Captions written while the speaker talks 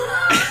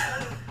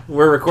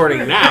We're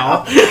recording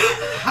now.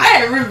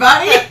 Hi,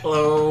 everybody.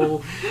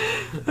 Hello.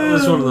 That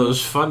was one of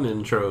those fun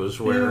intros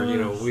where,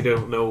 we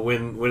don't know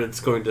when it's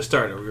going to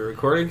start. Are we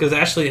recording? Because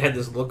Ashley had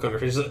this look on her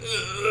face like,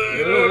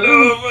 I don't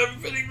know if I'm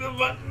hitting the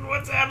button.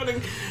 What's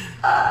happening?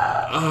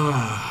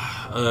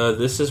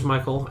 This is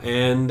Michael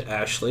and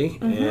Ashley.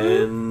 Mm-hmm.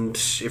 And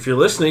if you're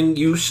listening,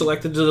 you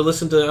selected to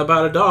listen to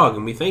About a Dog,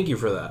 and we thank you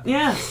for that.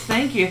 Yes,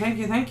 thank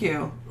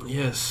you.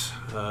 Yes.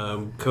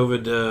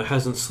 COVID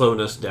hasn't slowed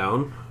us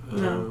down.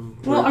 No.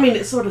 Well,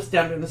 it slowed us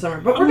down during the summer,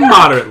 but we're back.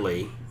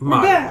 Moderately.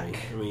 We're back.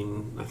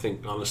 I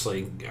think,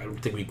 honestly, I don't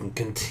think we can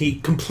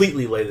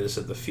completely lay this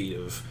at the feet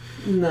of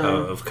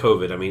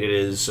COVID. It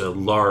is a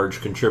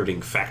large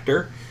contributing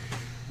factor,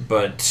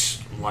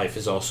 but life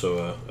is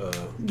also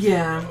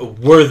a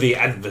worthy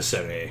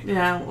adversary.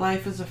 Yeah,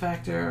 life is a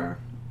factor.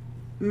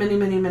 Many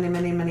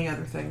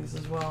other things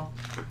as well.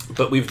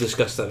 But we've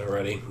discussed that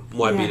already.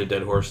 Why beat a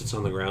dead horse? It's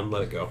on the ground.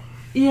 Let it go.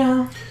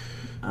 Yeah.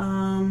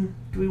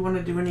 Do we want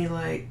to do any,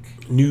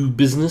 new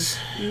business?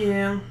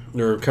 Yeah.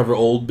 Or cover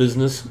old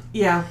business?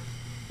 Yeah.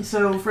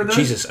 So, for those...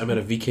 Jesus, I'm at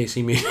a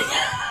VKC meeting.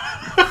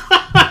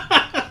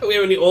 We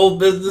have any old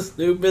business,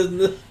 new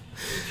business?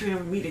 We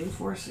have a meeting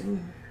for us,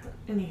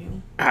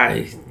 anywho.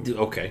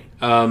 Okay.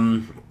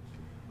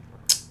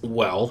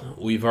 Well,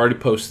 we've already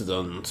posted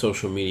on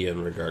social media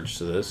in regards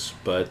to this,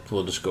 but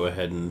we'll just go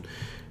ahead and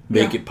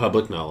make it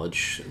public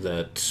knowledge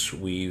that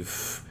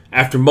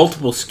after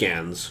multiple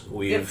scans,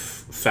 we've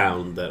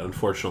found that,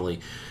 unfortunately,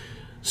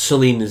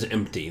 Celine is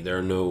empty. There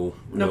are no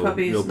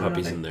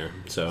puppies in there.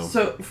 So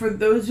for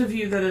those of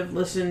you that have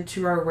listened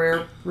to our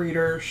Rare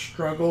Breeder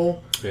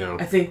struggle,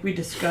 I think we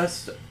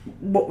discussed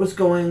what was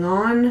going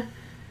on,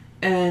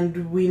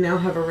 and we now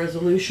have a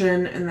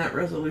resolution, and that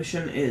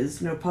resolution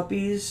is no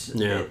puppies.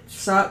 Yeah. It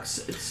sucks.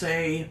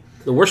 The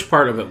worst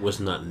part of it was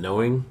not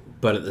knowing,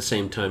 but at the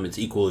same time, it's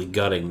equally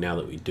gutting now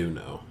that we do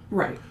know.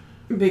 Right.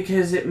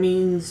 Because it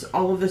means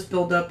all of this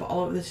buildup,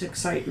 all of this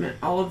excitement,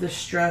 all of this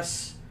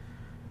stress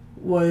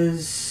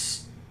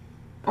was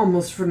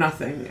almost for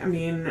nothing.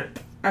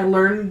 I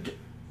learned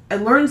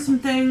some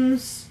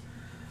things.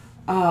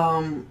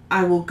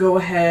 I will go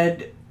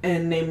ahead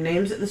and name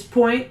names at this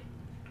point.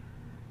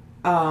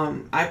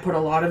 I put a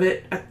lot of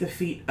it at the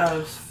feet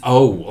of...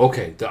 Oh,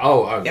 okay.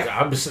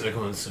 I'm just sitting there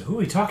going, so who are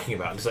we talking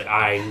about? It's like,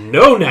 I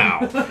know now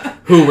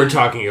who we're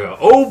talking about.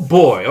 Oh,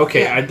 boy.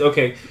 Okay. Yeah.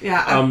 Okay.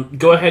 Yeah.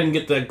 Go ahead and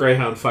get that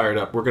Greyhound fired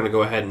up. We're going to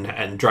go ahead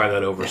and drive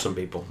that over some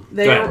people.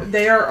 They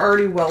are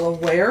already well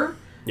aware.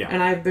 Yeah.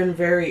 And I've been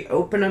very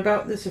open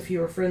about this. If you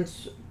were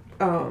friends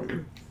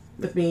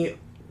with me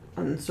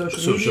on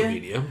social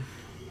media.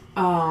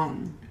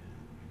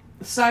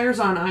 Sires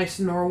on Ice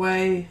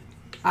Norway...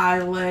 I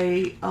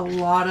lay a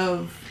lot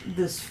of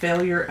this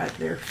failure at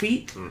their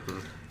feet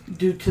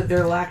due to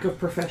their lack of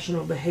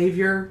professional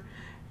behavior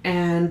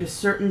and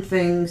certain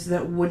things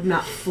that would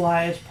not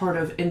fly as part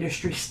of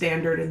industry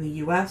standard in the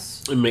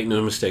U.S. And make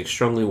no mistake,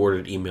 strongly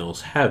worded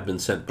emails have been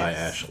sent by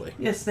Ashley.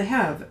 Yes, they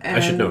have. And I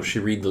should know. She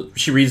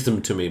reads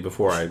them to me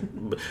before I...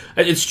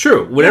 It's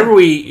true. Whenever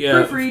we...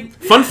 proofread.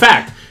 Fun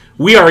fact.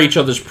 We are each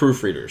other's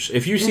proofreaders.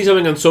 If you see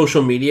something on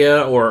social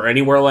media or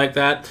anywhere like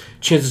that,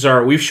 chances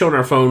are we've shown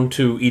our phone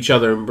to each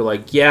other and we're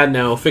like, yeah,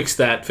 no, fix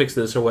that, fix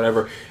this, or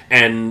whatever.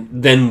 And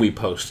then we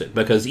post it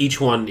because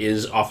each one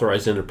is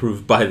authorized and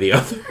approved by the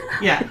other.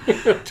 Yeah.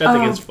 Which I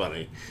think is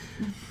funny.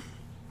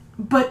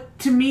 But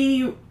to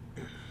me,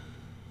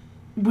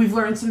 we've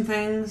learned some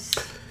things.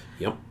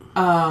 Yep.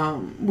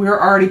 We're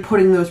already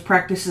putting those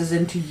practices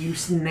into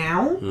use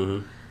now.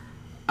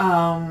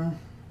 Mm-hmm.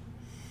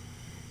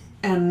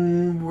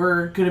 And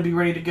we're going to be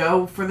ready to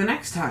go for the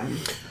next time.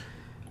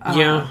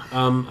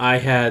 I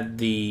had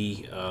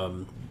the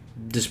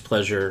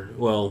displeasure.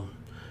 Well,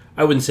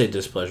 I wouldn't say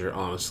displeasure,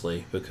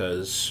 honestly,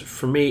 because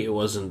for me it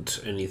wasn't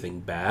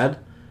anything bad.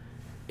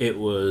 It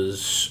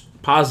was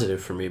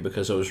positive for me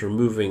because I was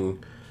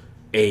removing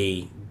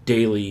a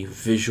daily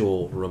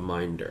visual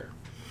reminder.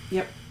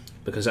 Yep.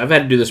 Because I've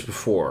had to do this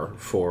before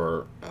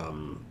for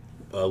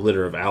a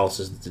litter of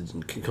Alice's that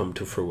didn't come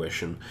to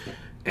fruition.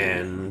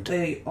 And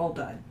they all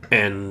died.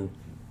 And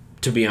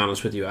to be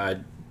honest with you,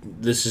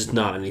 this is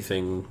not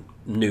anything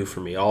new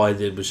for me. All I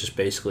did was just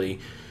basically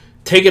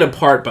take it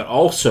apart, but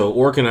also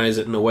organize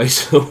it in a way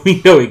so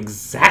we know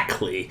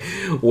exactly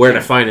where to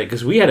find it.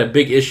 Because we had a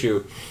big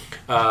issue.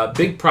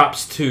 Big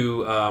props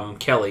to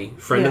Kelly,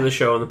 friend of the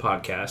show and the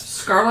podcast.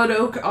 Scarlet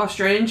Oak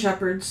Australian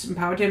Shepherds in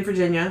Powhatan,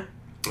 Virginia.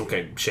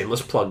 Okay,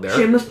 shameless plug there.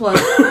 Shameless plug.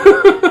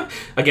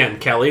 Again,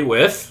 Kelly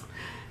with...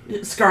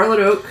 Scarlet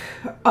Oak,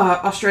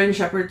 Australian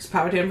Shepherds,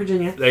 Powhatan,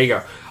 Virginia. There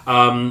you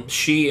go.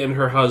 She and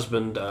her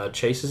husband,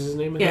 Chase is his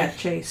name, I think? Yeah,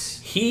 Chase.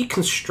 He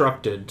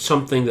constructed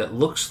something that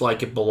looks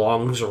like it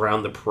belongs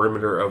around the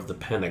perimeter of the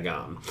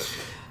Pentagon.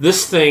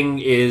 This thing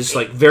is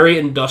very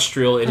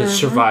industrial. It has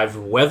survived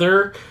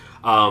weather.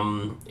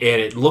 And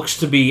it looks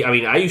to be...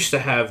 I used to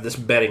have this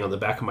bedding on the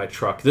back of my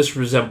truck. This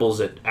resembles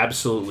it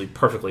absolutely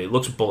perfectly. It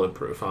looks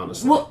bulletproof,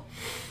 honestly. Well,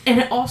 and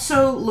it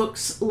also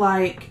looks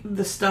like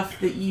the stuff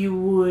that you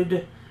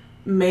would...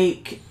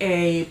 make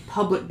a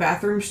public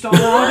bathroom stall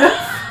out of.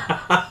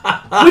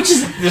 Which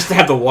is just to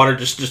have the water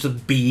just to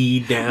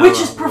bead down. Which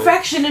is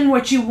perfection in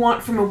what you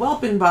want from a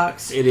whelping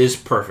box. It is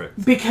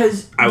perfect.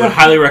 Because I would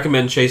highly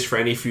recommend Chase for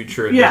any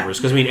future endeavors.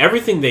 Because, I mean,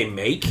 everything they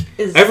make,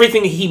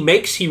 everything he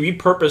makes, he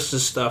repurposes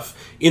stuff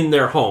in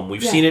their home.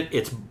 We've seen it.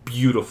 It's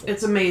beautiful.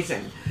 It's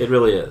amazing. It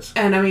really is.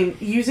 And, I mean,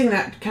 using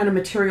that kind of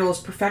material is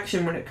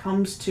perfection when it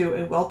comes to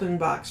a whelping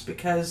box.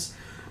 Because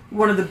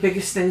one of the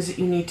biggest things that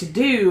you need to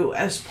do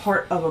as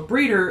part of a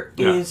breeder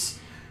is...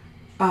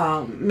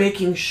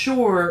 making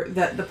sure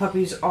that the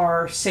puppies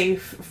are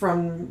safe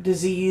from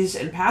disease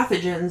and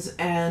pathogens,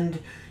 and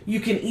you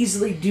can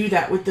easily do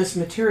that with this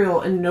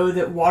material and know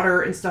that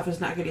water and stuff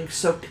is not getting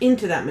soaked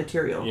into that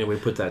material. Yeah, we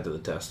put that to the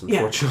test,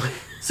 unfortunately.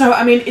 Yeah. So,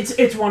 I mean,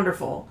 it's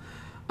wonderful.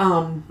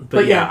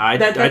 But yeah,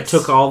 I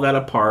took all that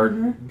apart,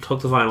 took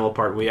the vinyl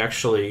apart. We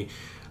actually...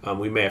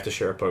 we may have to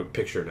share a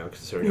picture now,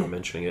 considering I'm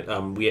mentioning it.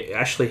 We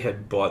actually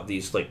had bought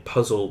these like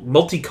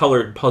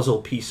multicolored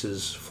puzzle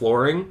pieces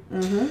flooring.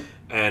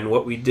 And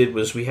what we did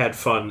was we had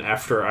fun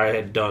after I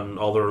had done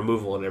all the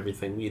removal and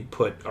everything. We had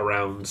put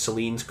around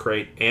Celine's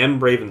crate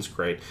and Raven's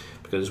crate,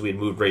 because we had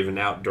moved Raven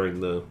out during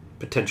the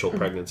potential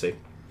pregnancy.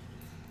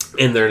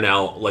 And they're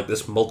now like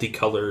this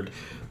multicolored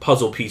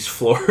puzzle piece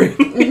flooring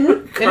in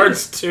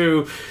regards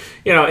to...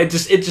 You know, it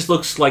just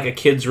looks like a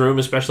kid's room,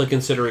 especially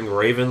considering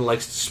Raven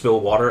likes to spill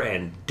water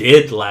and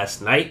did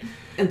last night.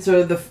 And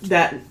so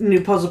that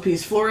new puzzle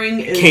piece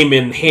flooring came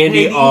in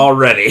handy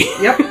already.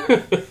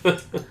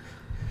 Yep.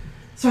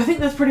 So I think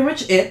that's pretty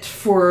much it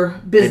for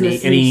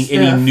business. Any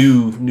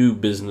new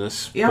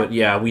business. Yep. But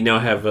yeah, we now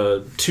have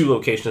 2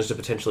 locations to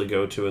potentially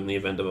go to in the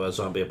event of a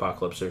zombie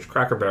apocalypse. There's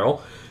Cracker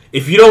Barrel.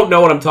 If you don't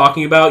know what I'm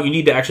talking about, you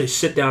need to actually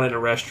sit down in a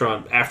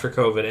restaurant after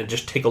COVID and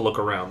just take a look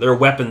around. There are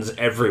weapons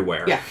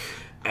everywhere. Yeah.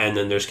 And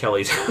then there's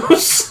Kelly's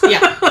house.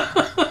 Yeah.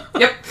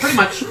 Yep, pretty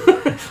much.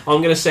 All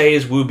I'm going to say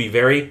is we'll be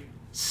very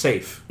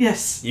safe.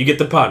 Yes. You get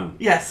the pun.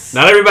 Yes.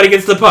 Not everybody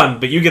gets the pun,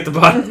 but you get the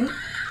pun.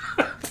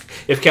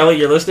 If Kelly,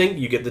 you're listening,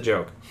 you get the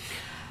joke.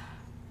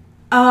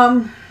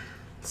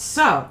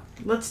 So,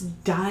 let's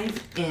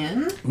dive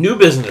in. New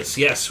business,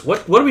 yes.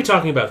 What are we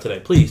talking about today?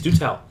 Please, do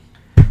tell.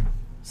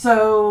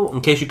 So...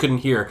 In case you couldn't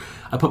hear,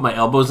 I put my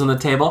elbows on the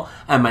table,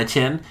 and my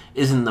chin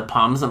is in the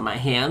palms of my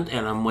hand,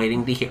 and I'm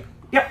waiting to hear.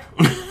 Yep.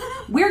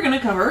 We're going to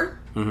cover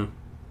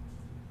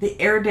the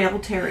Airedale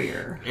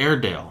Terrier.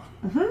 Airedale.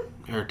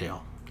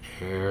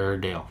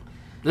 Airedale.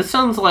 This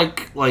sounds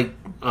like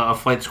a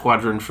flight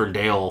squadron for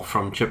Dale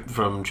from Chip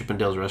and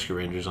Dale's Rescue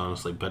Rangers,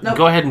 honestly. But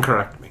Go ahead and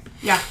correct me.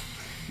 Yeah.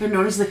 They're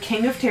known as the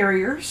King of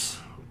Terriers.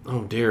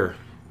 Oh, dear.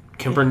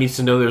 Kemper needs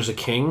to know there's a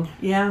king?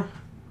 Yeah.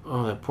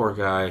 Oh, that poor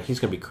guy. He's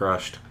going to be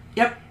crushed.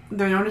 Yep.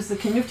 They're known as the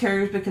King of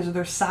Terriers because of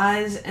their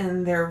size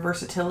and their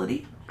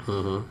versatility.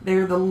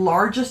 They're the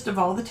largest of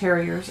all the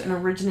terriers and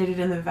originated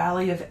in the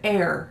Valley of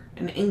Ayr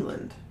in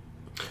England.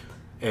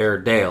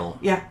 Airedale.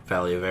 Yeah.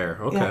 Valley of Ayr.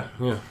 Okay.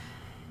 Yeah.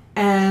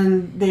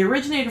 And they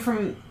originated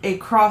from a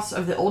cross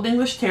of the Old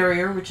English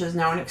Terrier, which is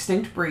now an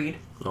extinct breed,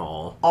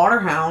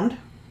 Otterhound,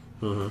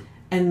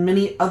 and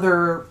many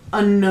other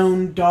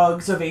unknown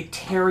dogs of a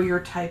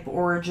terrier-type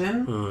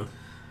origin.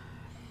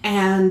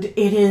 And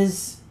it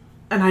is,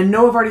 and I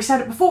know I've already said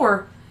it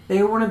before, they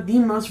are one of the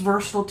most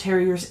versatile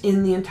terriers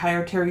in the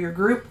entire terrier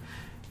group.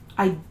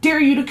 I dare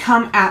you to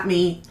come at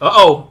me,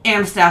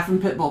 Amstaff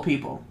and Pitbull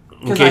people.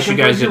 In case you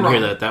guys didn't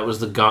hear that was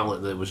the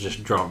gauntlet that was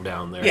just dropped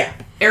down there. Yeah.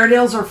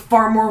 Airedales are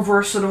far more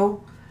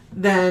versatile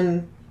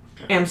than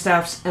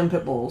Amstaffs and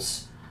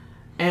Pitbulls.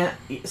 And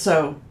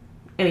so,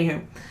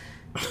 anywho.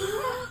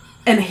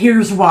 And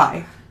here's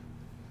why.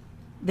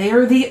 They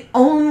are the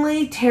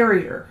only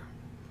terrier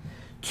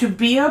to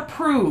be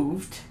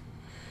approved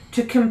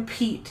to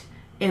compete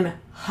in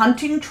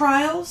hunting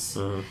trials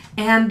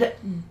and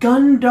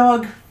gun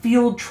dog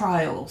field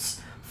trials,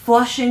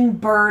 flushing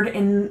bird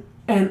and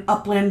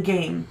upland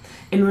game,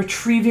 and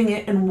retrieving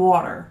it in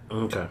water.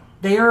 Okay.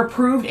 They are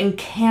approved and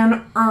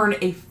can earn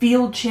a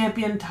field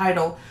champion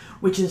title,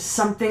 which is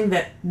something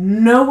that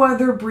no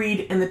other breed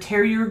in the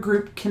terrier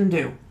group can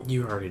do.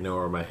 You already know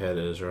where my head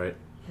is, right?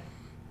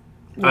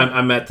 Yeah.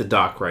 I'm at the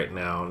dock right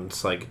now, and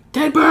it's like,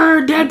 dead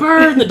bird,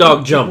 and the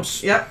dog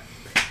jumps. Yep.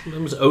 It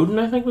was Odin,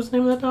 I think, was the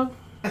name of that dog?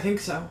 I think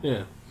so.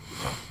 Yeah.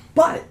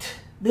 But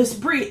this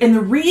breed, and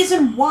the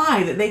reason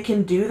why that they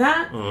can do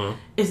that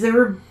is they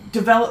were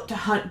developed to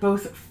hunt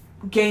both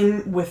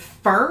game with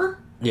fur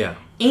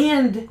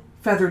and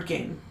feathered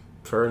game.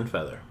 Fur and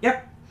feather.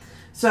 Yep.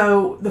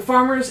 So the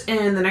farmers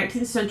in the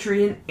 19th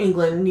century in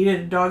England needed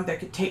a dog that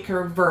could take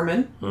care of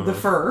vermin, the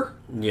fur,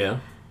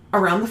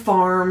 around the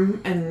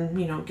farm,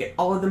 and get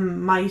all of the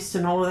mice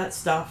and all of that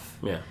stuff.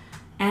 Yeah.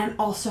 And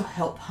also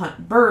help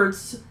hunt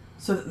birds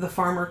so that the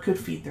farmer could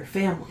feed their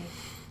family.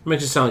 It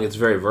makes it sound like it's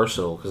very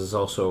versatile because it's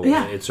also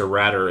it's a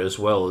ratter as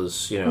well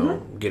as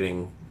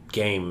getting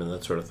game and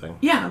that sort of thing.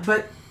 Yeah,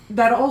 but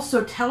that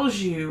also tells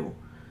you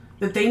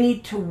that they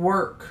need to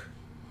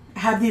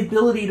have the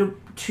ability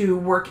to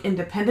work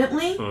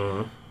independently,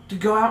 to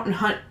go out and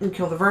hunt and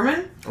kill the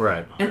vermin,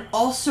 right? And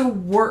also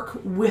work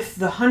with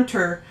the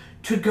hunter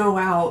to go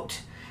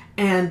out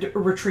and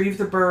retrieve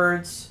the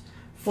birds,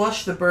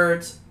 flush the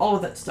birds, all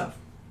of that stuff.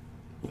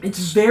 It's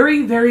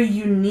very, very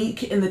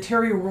unique in the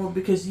terrier world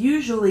because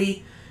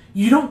usually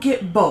you don't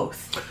get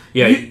both.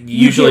 Yeah,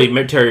 usually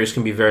terriers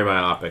can be very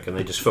myopic and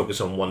they just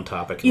focus on one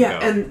topic and go.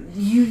 And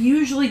you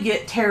usually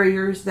get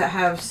terriers that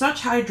have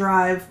such high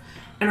drive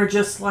and are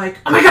just like,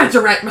 oh my god, it's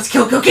a rat, must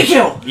kill, kill, kill,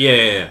 kill.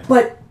 Yeah.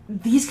 But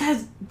these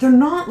guys, they're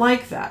not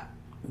like that.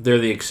 They're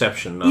the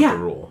exception, not the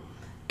rule.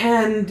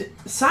 And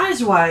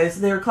size-wise,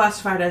 they're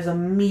classified as a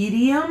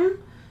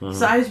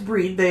medium-size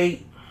breed.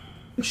 They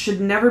should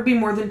never be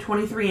more than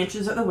 23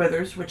 inches at the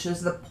withers, which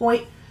is the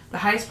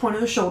highest point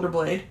of the shoulder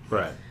blade.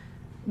 Right.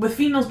 With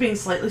females being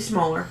slightly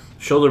smaller.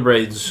 Shoulder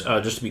blades,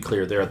 just to be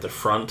clear, they're at the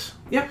front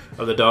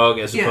of the dog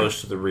as opposed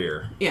to the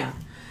rear. Yeah.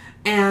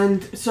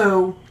 And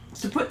so,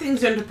 to put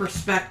things into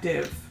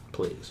perspective...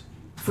 Please.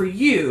 For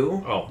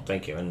you... Oh,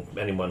 thank you. And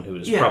anyone who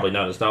is probably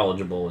not as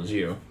knowledgeable as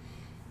you.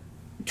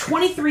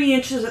 23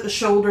 inches at the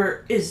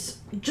shoulder is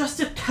just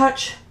a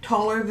touch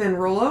taller than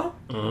Rollo,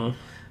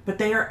 but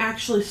they are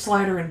actually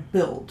slighter in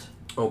build.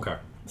 Okay.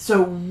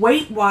 So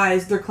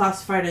weight-wise, they're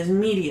classified as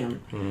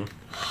medium.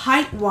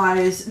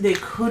 Height-wise, they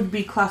could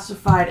be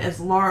classified as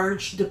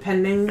large,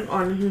 depending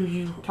on who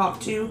you talk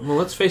to. Well,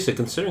 let's face it,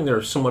 considering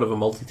they're somewhat of a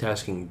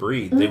multitasking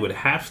breed, they would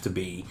have to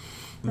be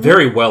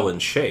very well in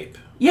shape.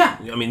 Yeah.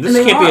 I mean, this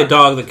can't be a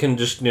dog that can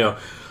just,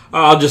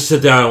 I'll just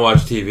sit down and watch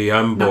TV.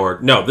 I'm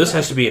bored. No, this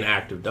has to be an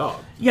active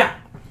dog. Yeah.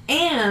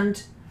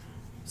 And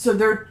so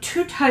there are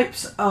two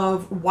types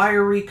of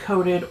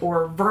wiry-coated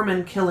or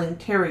vermin-killing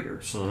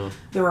terriers.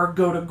 There are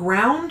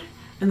go-to-ground,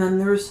 and then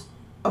there's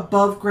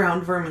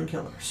above-ground vermin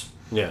killers.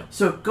 Yeah.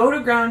 So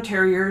go-to-ground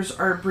terriers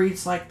are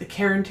breeds like the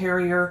Cairn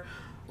Terrier,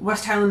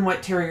 West Highland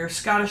White Terrier,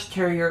 Scottish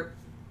Terrier,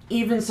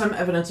 even some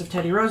evidence of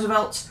Teddy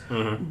Roosevelt's,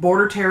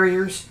 Border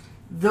Terriers.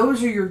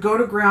 Those are your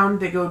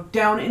go-to-ground. They go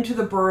down into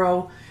the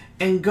burrow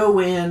and go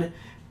in,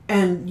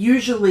 and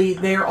usually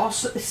they are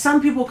also,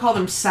 some people call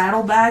them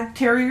saddlebag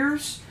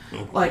terriers,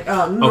 like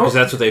because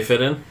that's what they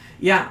fit in.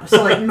 Yeah,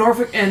 so like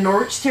Norfolk and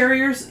Norwich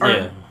terriers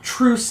are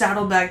true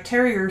saddlebag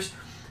terriers,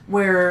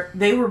 where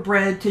they were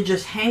bred to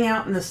just hang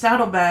out in the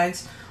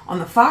saddlebags on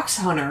the fox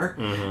hunter,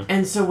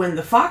 and so when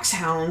the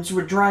foxhounds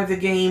would drive the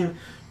game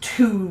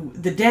to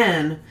the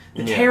den,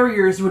 the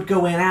terriers would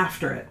go in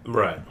after it.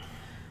 Right.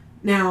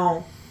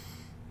 Now,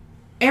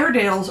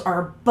 Airedales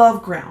are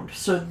above ground,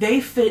 so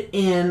they fit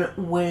in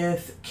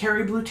with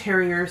Kerry Blue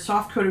Terriers,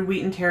 soft-coated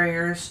Wheaten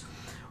Terriers,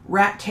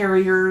 Rat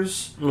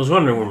Terriers. I was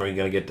wondering when we were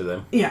going to get to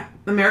them. Yeah,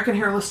 American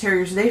Hairless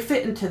Terriers. They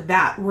fit into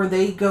that, where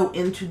they go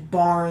into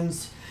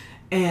barns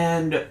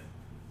and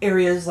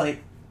areas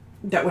like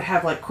that would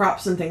have like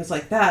crops and things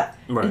like that,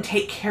 and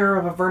take care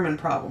of a vermin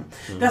problem.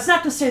 That's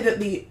not to say that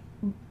the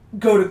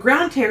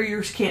go-to-ground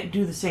terriers can't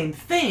do the same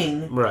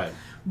thing. Right.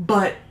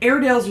 But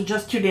Airedales are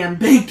just too damn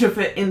big to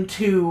fit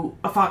into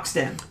a fox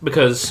den.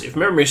 Because if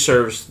memory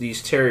serves,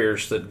 these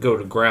terriers that go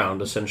to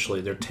ground,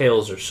 essentially their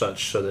tails are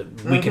such so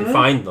that we can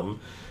find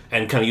them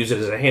and kind of use it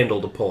as a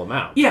handle to pull them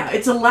out. Yeah,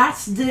 it's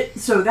a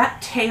so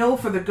that tail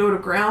for the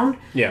go-to-ground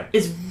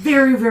is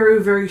very,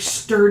 very, very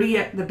sturdy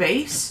at the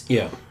base.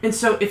 Yeah. And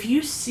so if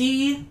you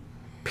see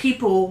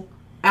people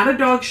at a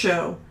dog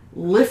show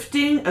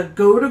lifting a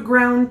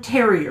go-to-ground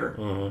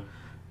terrier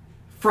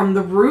from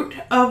the root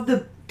of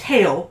the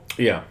tail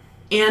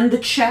and the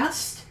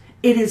chest,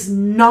 it is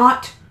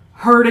not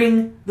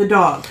hurting the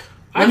dog.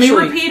 Let me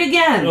repeat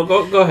again. No,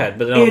 go ahead.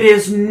 But it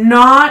is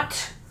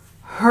not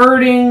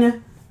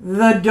hurting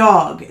the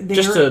dog.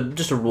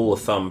 Just a rule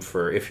of thumb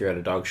for if you're at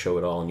a dog show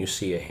at all and you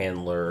see a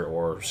handler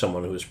or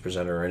someone who is a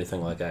presenter or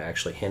anything like that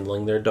actually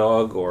handling their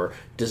dog or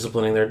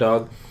disciplining their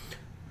dog,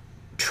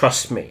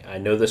 trust me, I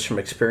know this from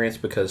experience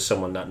because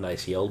someone not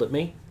nice yelled at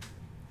me.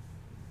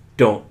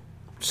 Don't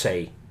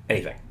say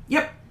anything.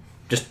 Yep.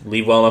 Just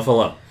leave well enough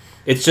alone.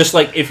 It's just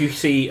like if you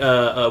see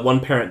one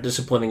parent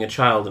disciplining a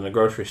child in a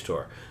grocery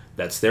store.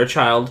 That's their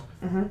child.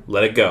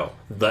 Let it go.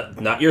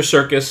 Not your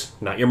circus,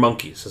 not your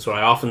monkeys. That's what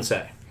I often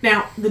say.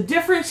 Now, the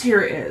difference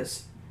here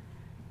is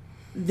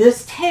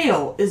this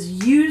tail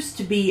is used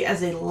to be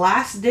as a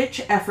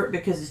last-ditch effort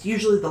because it's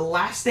usually the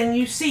last thing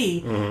you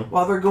see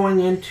while they're going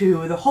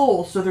into the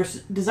hole, so they're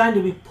designed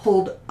to be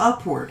pulled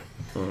upward.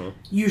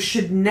 You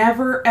should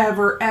never,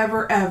 ever,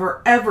 ever,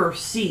 ever, ever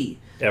see...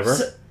 Ever?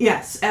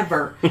 Yes,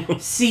 ever.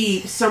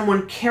 see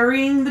someone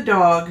carrying the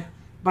dog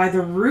by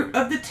the root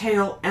of the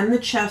tail and the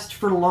chest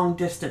for long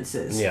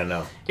distances. Yeah,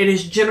 no. It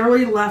is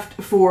generally left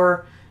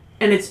for...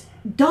 And it's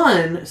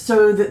done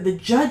so that the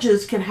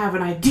judges can have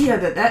an idea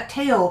that that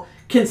tail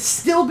can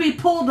still be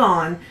pulled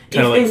on.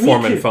 Kind of like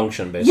form and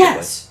function, basically.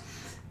 Yes.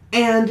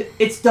 And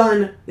it's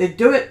done. They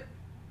do it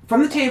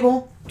from the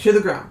table to the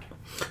ground.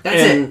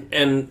 That's it.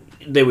 And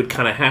they would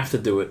kind of have to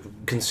do it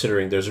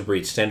considering there's a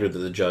breed standard that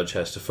the judge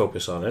has to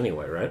focus on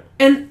anyway, right?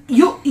 And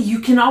you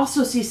can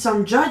also see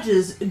some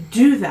judges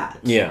do that.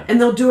 Yeah. And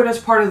they'll do it as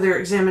part of their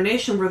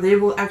examination where they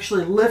will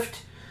actually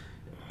lift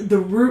the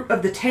root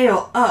of the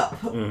tail up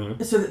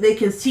so that they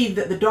can see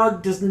that the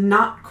dog does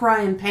not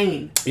cry in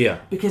pain. Yeah.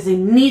 Because they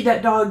need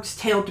that dog's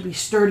tail to be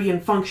sturdy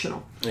and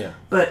functional. Yeah.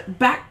 But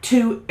back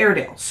to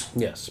Airedales.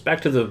 Yes.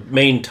 Back to the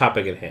main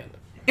topic at hand.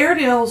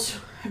 Airedales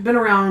have been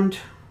around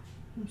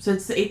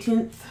since the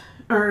 1800s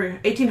 /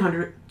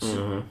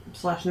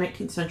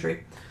 19th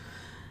century.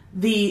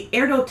 The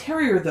Airedale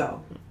Terrier,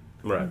 though,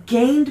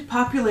 gained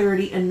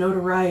popularity and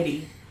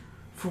notoriety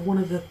for one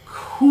of the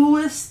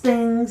coolest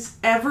things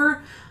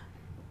ever,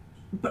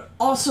 but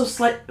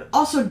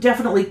also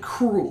definitely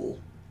cruel.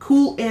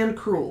 Cool and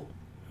cruel.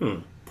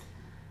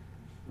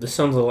 This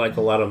sounds like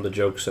a lot of the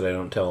jokes that I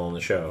don't tell on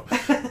the show.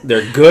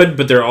 They're good,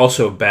 but they're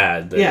also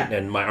bad.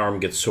 And my arm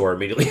gets sore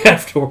immediately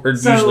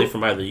afterwards, usually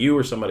from either you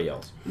or somebody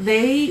else.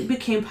 They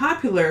became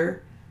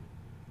popular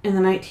in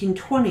the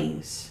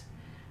 1920s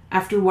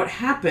after what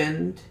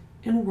happened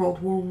in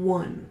World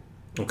War I.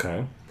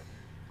 Okay.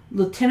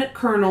 Lieutenant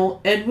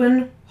Colonel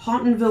Edwin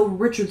Hauntonville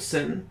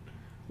Richardson.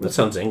 That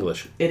sounds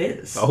English. It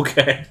is.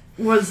 Okay.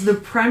 Was the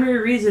primary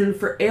reason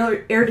for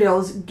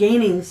Airedales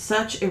gaining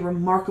such a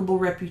remarkable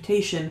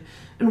reputation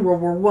in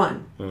World War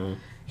I.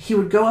 He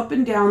would go up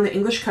and down the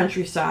English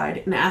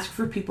countryside and ask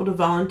for people to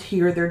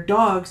volunteer their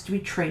dogs to be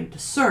trained to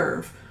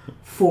serve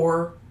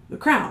for the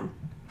crown.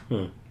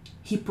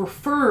 He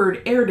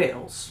preferred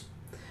Airedales.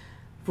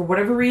 For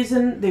whatever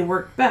reason, they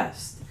worked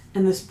best.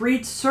 And this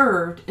breed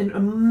served in a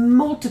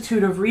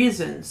multitude of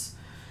reasons.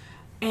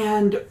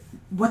 And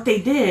what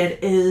they did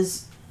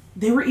is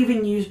they were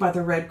even used by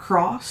the Red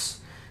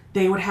Cross.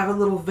 They would have a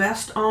little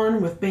vest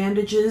on with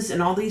bandages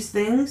and all these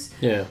things.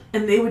 Yeah.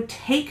 And they would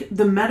take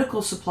the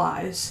medical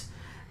supplies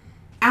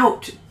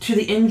out to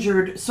the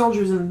injured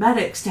soldiers and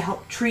medics to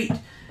help treat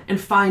and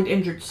find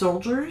injured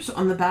soldiers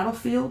on the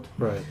battlefield.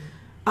 Right.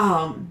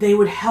 They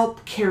would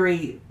help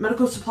carry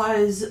medical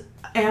supplies,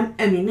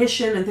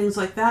 ammunition, and things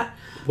like that.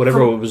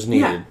 Whatever was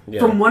needed. Yeah,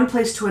 from one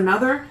place to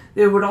another.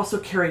 They would also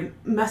carry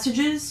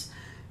messages.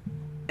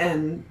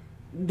 And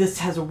this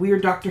has a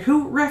weird Doctor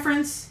Who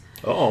reference.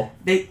 Uh-oh.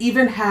 They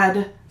even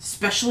had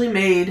specially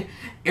made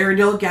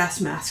Airedale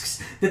gas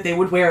masks that they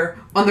would wear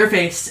on their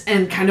face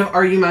and kind of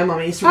 "Are you my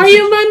mummy?" Are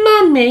you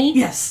my mummy?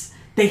 Yes.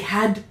 They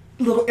had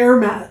little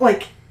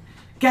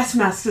gas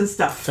masks and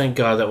stuff. Thank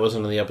God that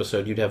wasn't in the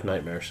episode. You'd have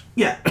nightmares.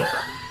 Yeah.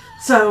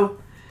 So,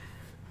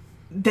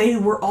 they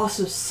were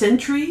also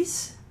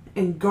sentries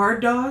and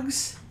guard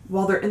dogs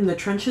while they're in the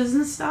trenches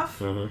and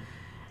stuff.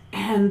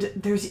 And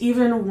there's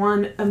even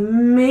one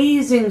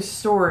amazing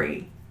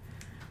story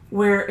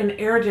where an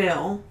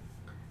Airedale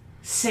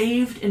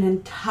saved an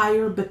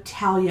entire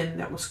battalion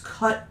that was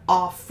cut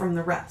off from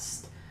the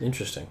rest.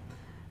 Interesting.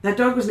 That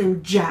dog was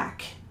named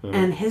Jack,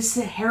 and his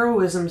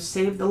heroism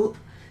saved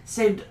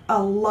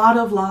a lot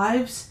of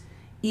lives,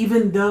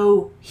 even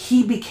though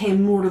he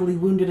became mortally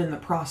wounded in the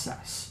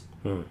process.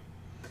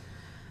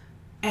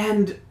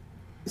 And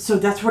so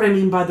that's what I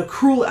mean by the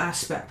cruel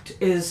aspect,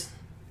 is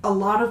a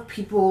lot of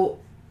people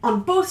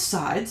on both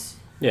sides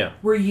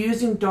were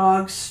using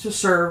dogs to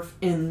serve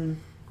in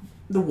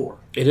the war.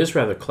 It is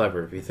rather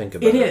clever if you think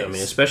about it. It is. I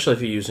mean, especially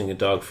if you're using a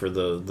dog for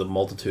the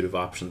multitude of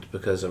options,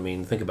 because, I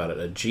mean, think about it.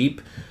 A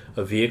Jeep,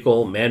 a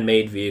vehicle,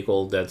 man-made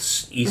vehicle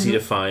that's easy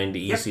to find,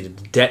 easy to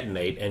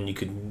detonate, and you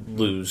could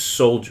lose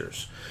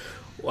soldiers.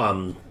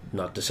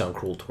 Not to sound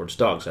cruel towards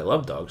dogs. I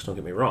love dogs, don't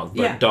get me wrong.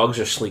 But dogs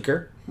are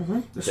sleeker,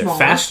 they're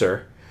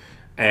faster,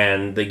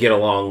 and they get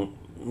along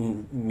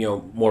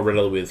more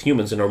readily with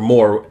humans and are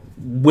more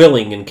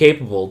willing and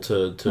capable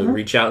to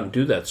reach out and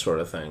do that sort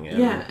of thing.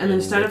 And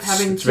instead of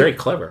having it's very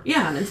clever.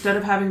 Yeah, and instead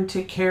of having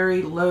to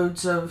carry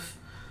loads of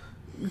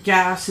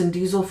gas and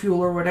diesel fuel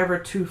or whatever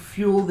to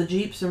fuel the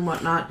Jeeps and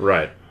whatnot,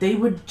 they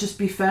would just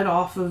be fed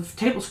off of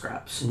table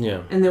scraps.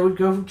 Yeah. And they would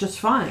go just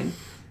fine.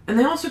 And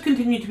they also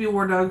continued to be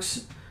war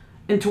dogs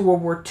into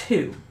World War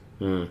II.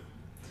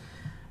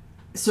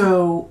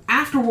 So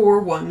after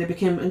World War I, they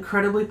became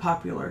incredibly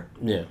popular.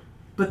 Yeah.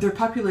 But their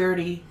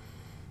popularity,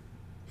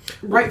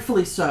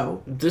 rightfully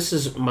so. This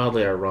is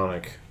mildly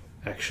ironic,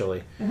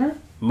 actually.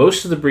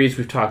 Most of the breeds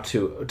we've talked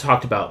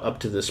about up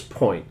to this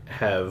point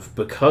have,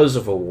 because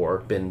of a war,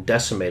 been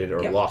decimated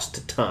or lost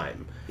to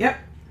time. Yep.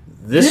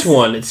 This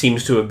one, it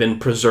seems to have been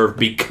preserved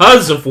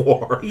because of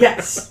war.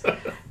 Yes.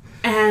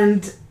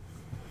 And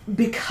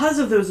because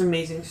of those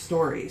amazing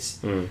stories.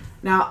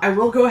 Now, I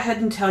will go ahead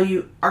and tell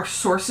you our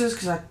sources,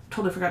 because I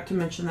totally forgot to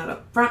mention that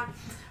up front.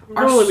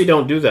 Normally we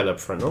don't do that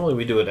up front. Normally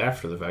we do it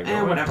after the fact.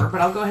 Whatever,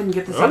 but I'll go ahead and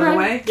get this out of the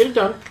way. Get it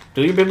done.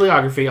 Do your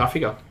bibliography. Off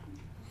you go.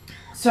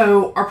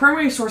 So, our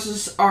primary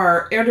sources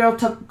are Airedale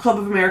Club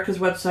of America's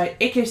website,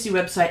 AKC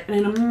website, and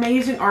an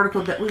amazing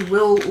article that we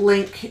will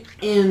link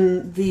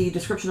in the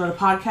description of the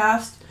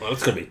podcast. Well,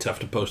 it's going to be tough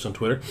to post on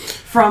Twitter.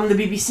 From the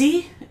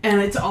BBC, and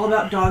it's all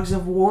about dogs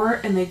of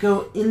war, and they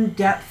go in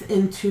depth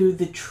into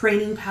the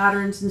training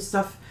patterns and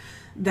stuff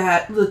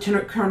that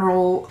Lieutenant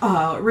Colonel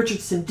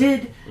Richardson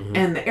did,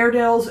 and the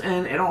Airedales,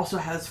 and it also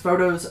has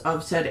photos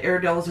of said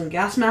Airedales and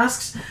gas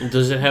masks.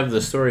 Does it have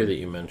the story that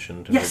you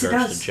mentioned in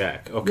regards to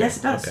Jack? Okay. Yes,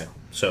 it does. Okay.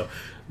 So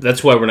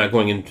That's why we're not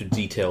going into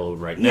detail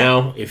right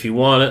now. If you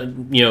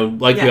want to,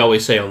 like we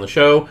always say on the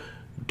show,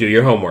 do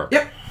your homework.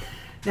 Yep.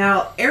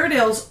 Now,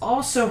 Airedales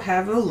also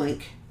have a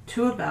link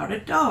to About a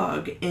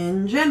Dog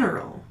in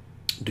general.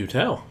 Do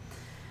tell.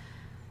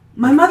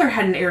 My mother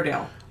had an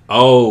Airedale.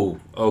 Oh,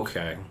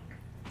 okay.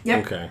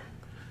 Yep. Okay.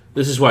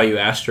 This is why you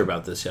asked her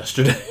about this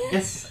yesterday.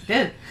 Yes, I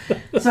did.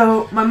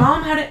 So, my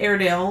mom had an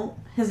Airedale.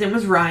 His name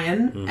was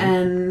Ryan,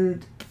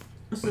 and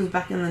this was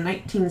back in the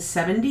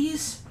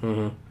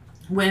 1970s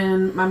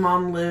when my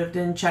mom lived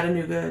in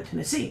Chattanooga,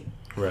 Tennessee.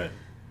 Right.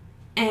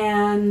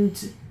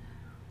 And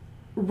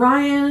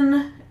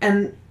Ryan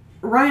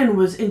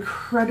was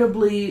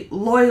incredibly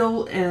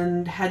loyal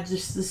and had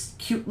just this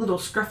cute little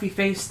scruffy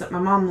face that my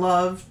mom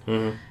loved,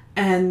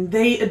 and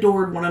they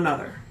adored one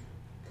another.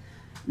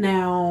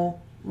 Now,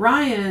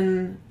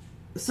 Ryan,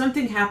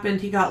 something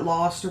happened, he got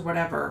lost or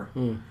whatever,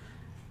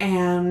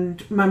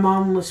 and my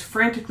mom was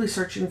frantically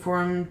searching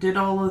for him, did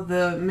all of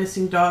the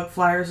missing dog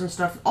flyers and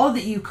stuff, all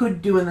that you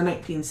could do in the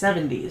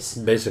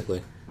 1970s.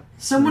 Basically.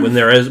 Someone when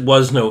there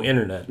was no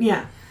internet.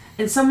 Yeah.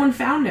 And someone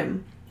found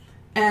him.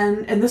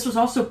 And this was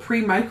also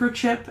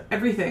pre-microchip,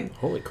 everything.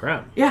 Holy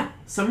crap. Yeah.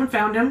 Someone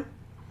found him,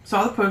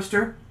 saw the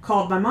poster,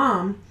 called my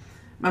mom.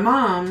 My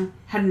mom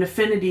had an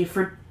affinity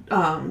for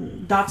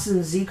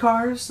Datsun Z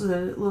cars, the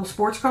little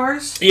sports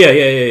cars.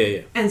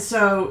 Yeah. And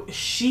so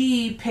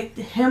she picked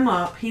him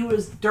up. He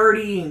was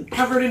dirty and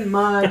covered in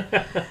mud.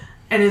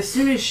 And as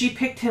soon as she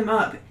picked him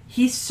up,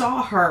 he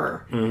saw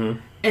her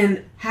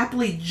and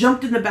happily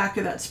jumped in the back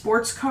of that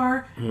sports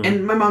car.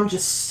 And my mom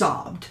just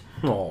sobbed.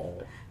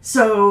 Oh.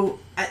 So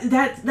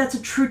that's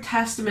a true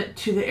testament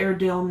to the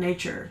Airedale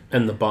nature.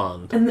 And the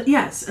bond. And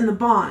the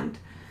bond.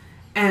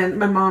 And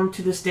my mom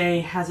to this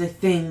day has a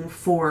thing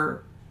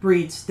for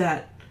breeds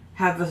that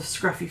have a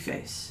scruffy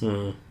face.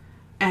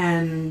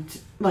 And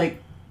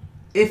like,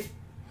 if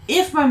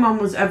my mom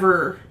was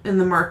ever in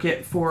the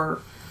market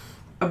for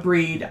a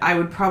breed, I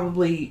would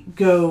probably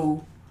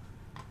go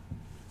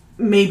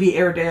maybe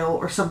Airedale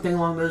or something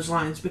along those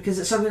lines, because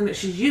it's something that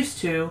she's used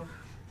to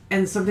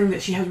and something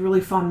that she has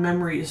really fond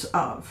memories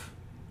of.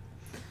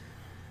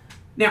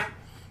 Now,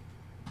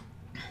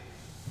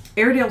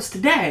 Airedales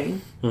today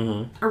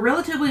are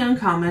relatively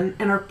uncommon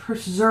and are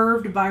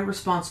preserved by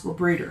responsible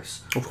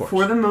breeders. Of course.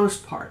 For the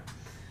most part.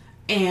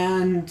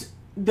 And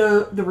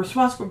the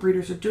responsible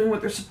breeders are doing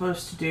what they're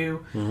supposed to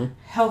do.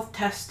 Health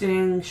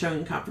testing,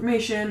 showing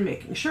confirmation,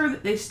 making sure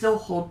that they still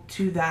hold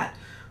to that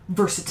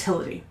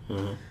versatility.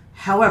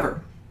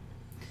 However,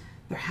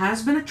 there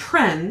has been a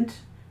trend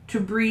to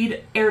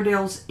breed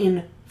Airedales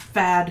in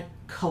fad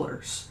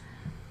colors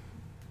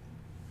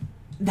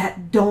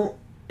that don't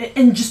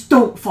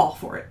fall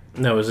for it.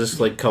 Now, is this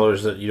like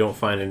colors that you don't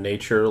find in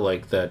nature,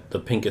 like the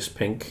pinkest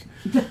pink?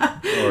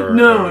 Or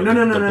No,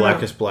 the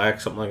blackest black,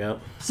 something like that?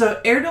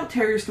 So, Airedale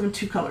Terriers come in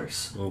two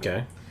colors.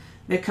 Okay.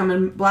 They come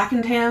in black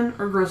and tan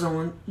or grizzle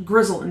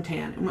and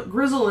tan. And what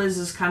grizzle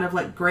is kind of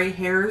like gray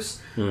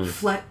hairs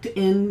flecked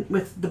in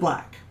with the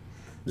black.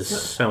 This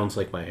sounds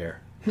like my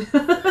hair.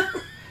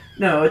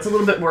 No, it's a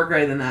little bit more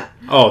gray than that.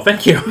 Oh,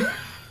 thank you.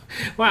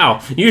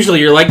 Wow. Usually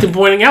you're like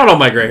pointing out all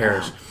my gray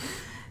hairs.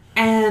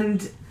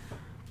 And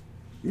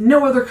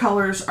no other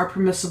colors are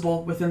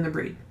permissible within the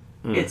breed.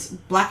 It's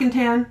black and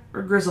tan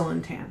or grizzle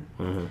and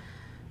tan.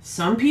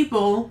 Some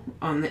people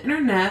on the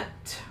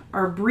internet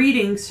are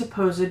breeding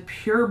supposed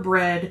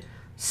purebred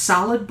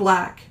solid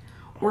black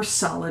or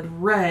solid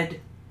red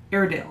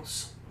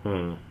Airedales.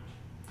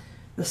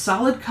 The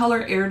solid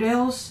color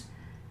Airedales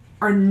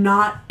are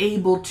not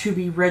able to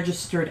be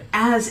registered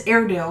as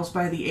Airedales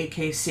by the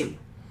AKC.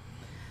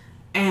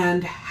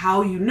 And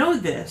how you know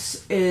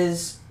this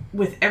is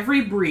with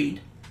every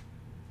breed,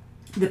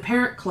 the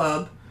parent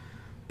club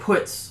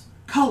puts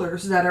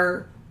colors that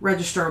are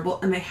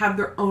registerable and they have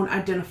their own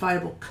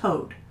identifiable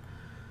code.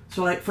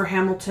 So like for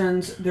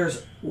Hamilton's,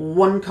 there's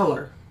one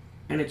color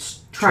and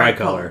it's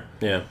tricolor.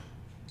 Yeah.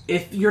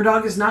 If your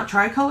dog is not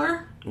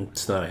tricolor,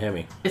 it's not a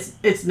Hammy.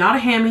 It's not a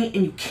Hammy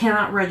and you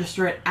cannot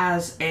register it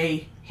as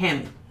a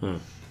Hammy.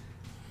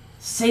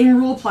 Same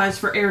rule applies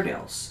for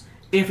Airedales.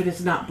 If it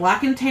is not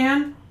black and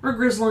tan or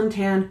grizzle and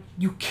tan,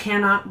 you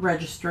cannot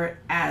register it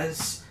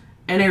as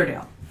an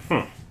Airedale.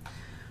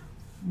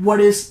 What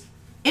is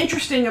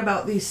interesting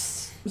about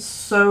these,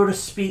 so to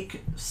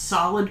speak,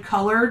 solid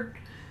colored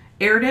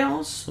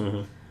Airedales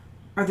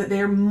are that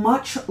they are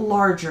much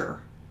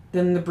larger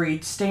than the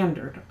breed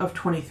standard of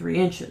 23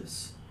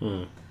 inches.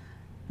 And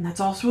that's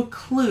also a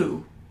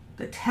clue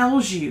that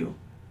tells you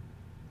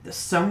that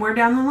somewhere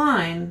down the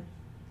line,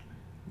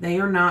 they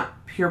are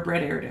not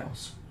purebred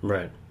Airedales.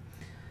 Right.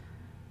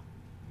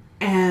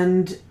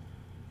 And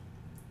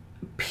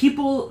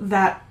people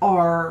that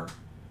are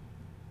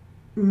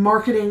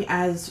marketing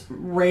as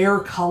rare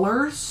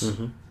colors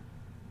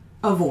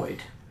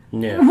avoid.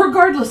 Yeah.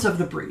 Regardless of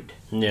the breed.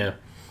 Yeah.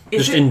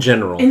 Just in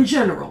general. In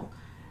general.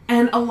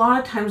 And a lot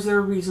of times there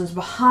are reasons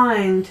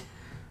behind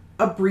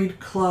a breed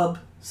club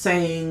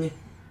saying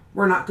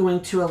we're not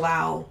going to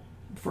allow,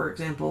 for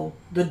example,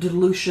 the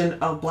dilution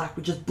of black,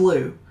 which is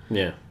blue.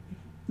 Yeah.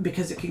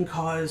 Because it can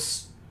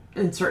cause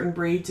in certain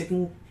breeds, it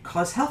can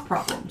cause health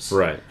problems.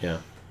 Right, yeah.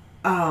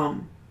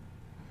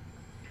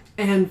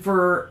 And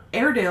for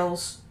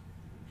Airedales,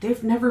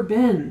 they've never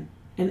been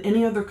in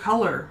any other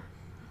color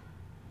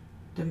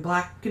than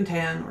black and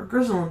tan or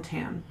grizzle and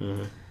tan.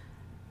 Mm-hmm.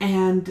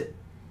 And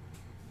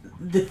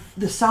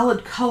the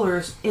solid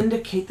colors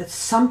indicate that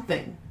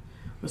something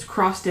was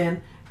crossed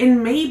in,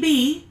 and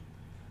maybe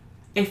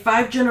a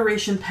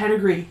 5-generation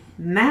pedigree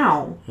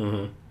now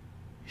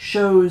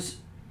shows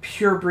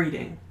pure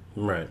breeding.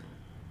 Right.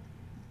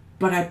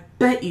 But I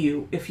bet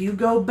you, if you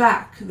go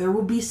back, there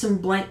will be some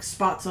blank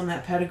spots on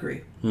that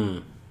pedigree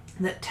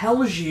that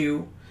tells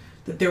you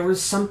that there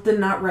was something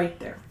not right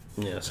there.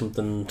 Yeah,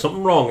 something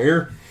wrong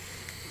here.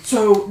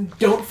 So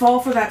don't fall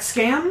for that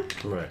scam.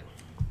 Right.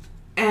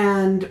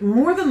 And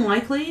more than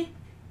likely,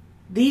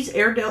 these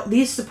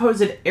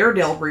supposed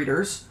Airedale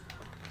breeders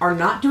are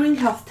not doing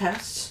health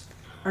tests,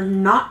 are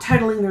not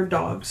titling their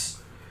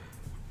dogs.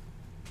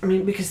 I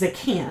mean, because they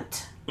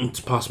can't. It's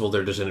possible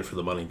they're just in it for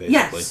the money,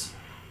 basically. Yes.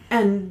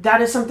 And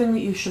that is something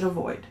that you should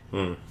avoid.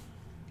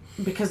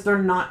 Because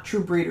they're not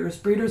true breeders.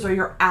 Breeders are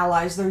your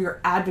allies. They're your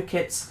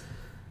advocates.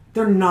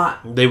 They're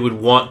not. They would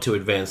want to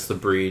advance the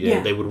breed, and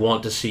Yeah. they would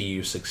want to see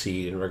you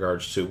succeed in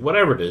regards to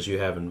whatever it is you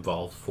have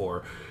involved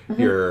for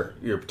your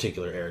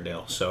particular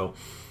Airedale. So,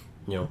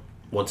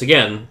 once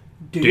again,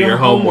 do your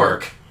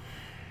homework.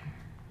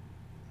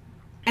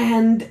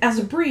 And as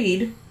a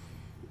breed,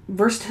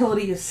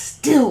 versatility is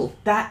still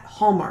that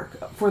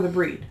hallmark for the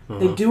breed.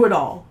 They do it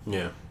all.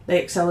 Yeah. They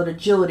excel at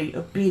agility,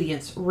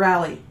 obedience,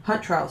 rally,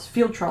 hunt trials,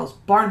 field trials,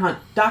 barn hunt,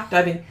 dock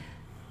diving,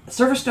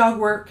 service dog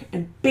work,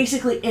 and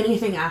basically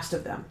anything asked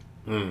of them.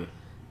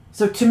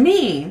 So to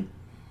me,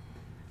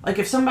 like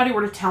if somebody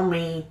were to tell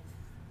me,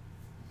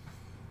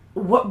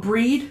 what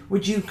breed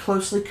would you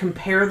closely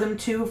compare them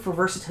to for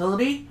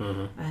versatility?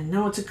 I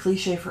know it's a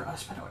cliche for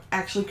us, but I would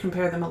actually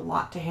compare them a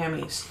lot to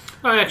Hammies.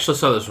 I actually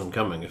saw this one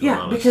coming, if I'm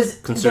honest. Because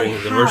considering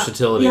the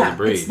versatility of the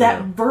breed. It's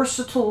that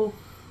versatile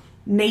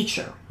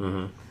nature.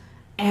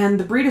 And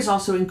the breed is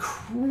also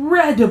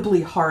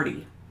incredibly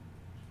hardy.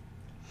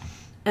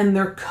 And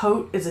their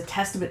coat is a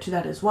testament to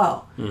that as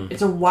well.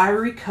 It's a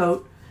wiry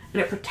coat,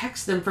 and it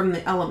protects them from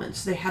the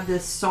elements. They have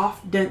this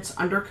soft, dense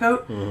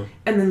undercoat, and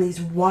then these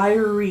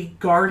wiry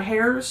guard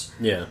hairs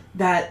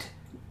that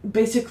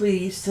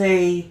basically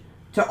say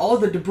to all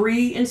the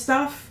debris and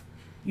stuff,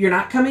 you're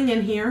not coming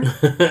in here,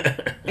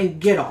 and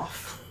get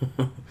off.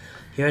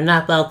 You're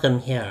not welcome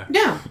here.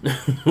 Yeah.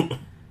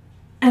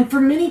 And for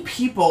many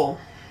people,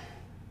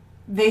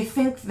 they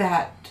think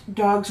that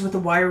dogs with a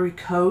wiry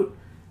coat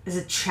is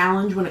a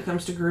challenge when it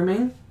comes to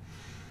grooming.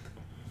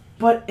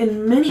 But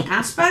in many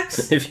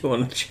aspects... If you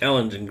want a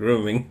challenge in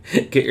grooming,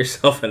 get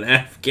yourself an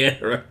Afghan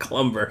or a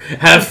Clumber.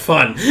 Have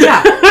fun.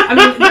 Yeah. I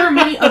mean, there are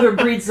many other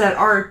breeds that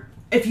are...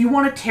 If you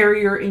want a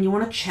terrier and you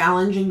want a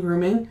challenge in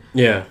grooming...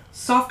 Yeah.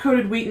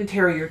 Soft-coated Wheaten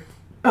Terrier,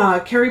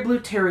 Kerry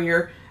Blue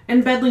Terrier,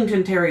 and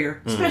Bedlington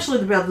Terrier. Especially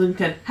the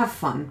Bedlington. Have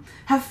fun.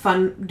 Have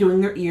fun doing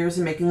their ears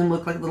and making them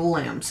look like little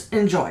lambs.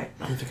 Enjoy.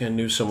 I think I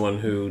knew someone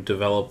who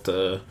developed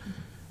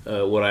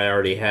what I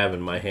already have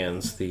in my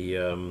hands.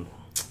 The...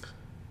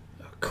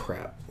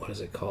 crap. What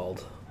is it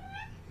called?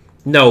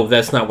 No,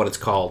 that's not what it's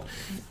called.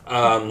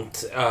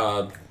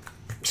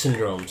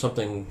 Syndrome.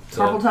 Something...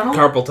 Carpal tunnel?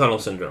 Carpal tunnel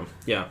syndrome.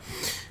 Yeah.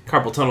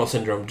 Carpal tunnel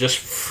syndrome just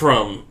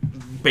from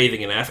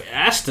bathing in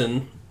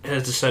Aston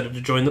has decided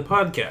to join the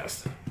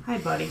podcast. Hi,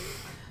 buddy.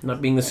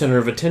 Not being the center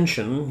of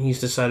attention, he's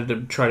decided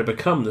to try to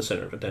become the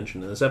center of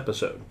attention in this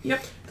episode.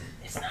 Yep.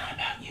 It's not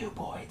about you,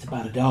 boy. It's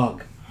about a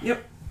dog.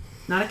 Yep.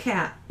 Not a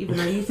cat, even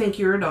though you think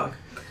you're a dog.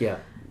 Yeah.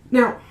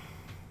 Now,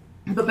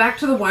 but back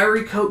to the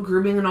wiry coat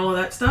grooming and all of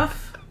that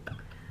stuff.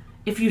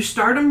 If you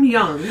start them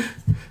young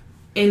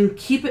and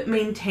keep it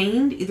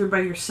maintained either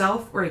by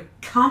yourself or a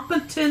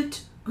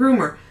competent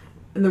groomer,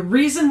 and the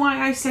reason why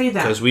I say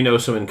that... Because we know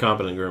some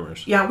incompetent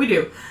groomers. Yeah, we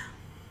do.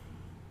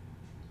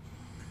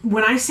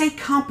 When I say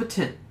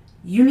competent,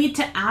 you need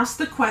to ask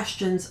the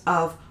questions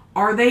of,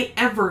 are they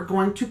ever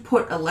going to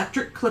put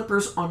electric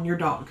clippers on your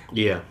dog?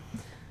 Yeah.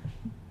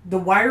 The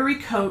wiry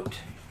coat,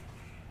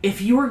 if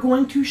you are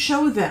going to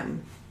show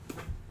them,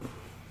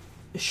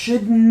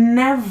 should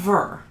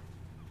never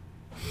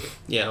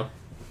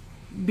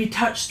be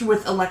touched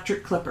with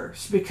electric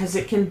clippers because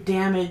it can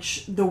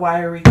damage the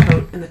wiry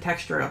coat and the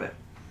texture of it.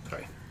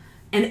 Right.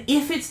 And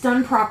if it's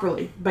done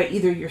properly by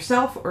either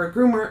yourself or a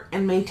groomer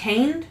and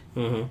maintained,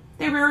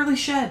 they rarely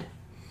shed.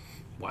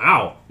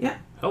 Wow. Yeah.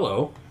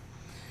 Hello.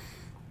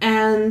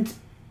 And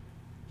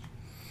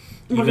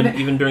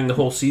even during the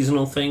whole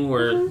seasonal thing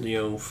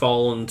where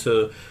fall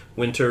into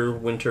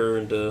winter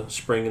into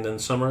spring and then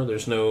summer,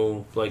 there's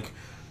no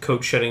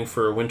coat shedding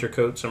for a winter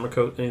coat, summer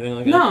coat, anything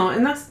like that? No,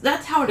 and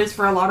that's how it is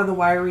for a lot of the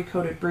wiry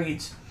coated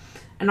breeds.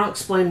 And I'll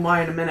explain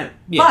why in a minute.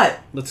 Yeah,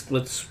 but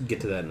let's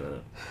get to that in a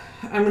minute.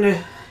 I'm going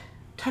to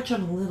touch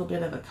on a little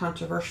bit of a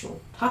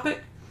controversial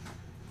topic.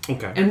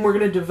 Okay. And we're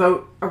going to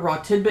devote a raw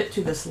tidbit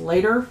to this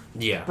later.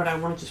 Yeah. But I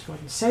want to just go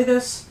ahead and say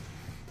this.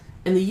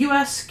 In the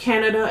US,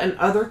 Canada, and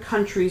other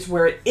countries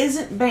where it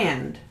isn't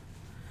banned,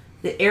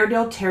 The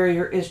Airedale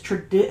Terrier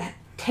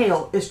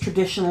tail is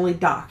traditionally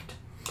docked.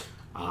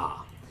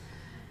 Ah.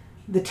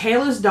 The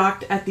tail is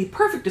docked at the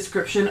perfect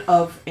description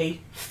of a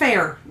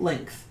fair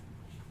length.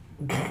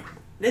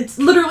 It's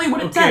literally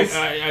what it says.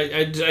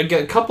 I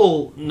get a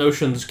couple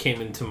notions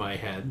came into my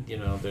head.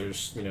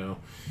 There's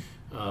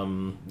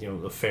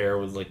a fair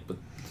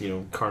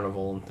with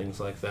carnival and things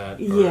like that.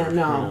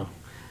 No.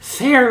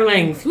 Fair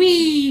length,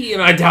 wee!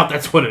 And I doubt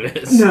that's what it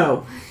is.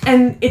 No.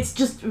 And it's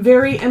just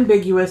very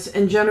ambiguous,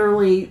 and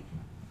generally,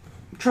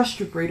 trust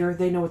your breeder.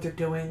 They know what they're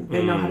doing.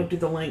 They know how to do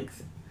the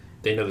length.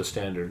 They know the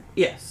standard.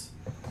 Yes.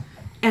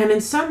 And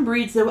in some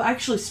breeds, they will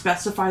actually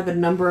specify the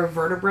number of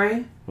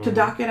vertebrae to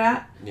dock it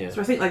at. Yeah.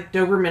 So I think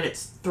Doberman,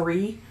 it's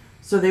 3.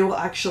 So they will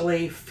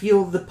actually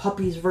feel the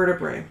puppy's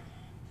vertebrae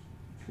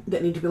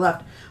that need to be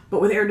left.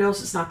 But with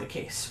Airedales, it's not the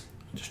case.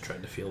 I just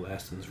tried to feel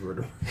Aston's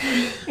vertebrae.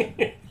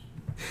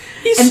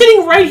 He's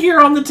sitting right here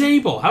on the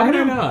table. How could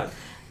I not?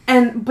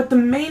 But the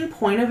main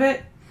point of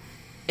it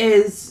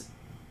is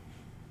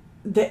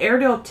the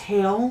Airedale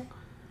tail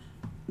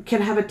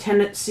can have a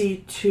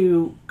tendency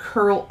to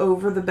curl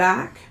over the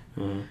back.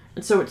 Mm-hmm.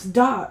 And so it's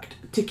docked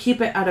to keep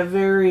it at a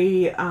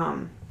very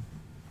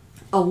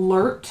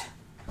alert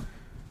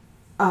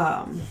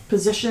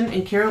position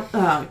and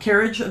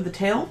carriage of the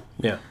tail.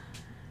 Yeah.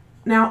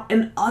 Now,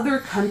 in other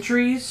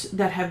countries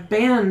that have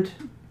banned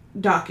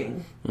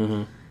docking,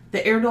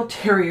 the Airedale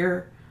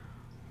Terrier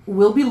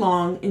will be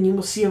long, and you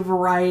will see a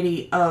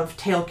variety of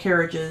tail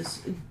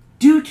carriages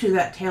due to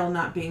that tail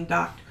not being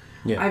docked.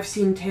 Yeah. I've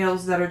seen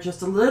tails that are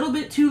just a little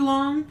bit too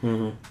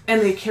long,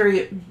 and they carry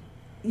it.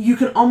 You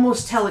can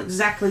almost tell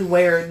exactly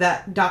where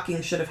that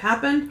docking should have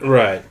happened.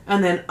 Right.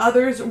 And then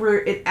others where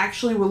it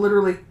actually will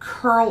literally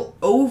curl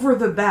over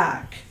the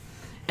back.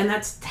 And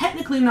that's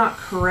technically not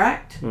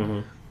correct,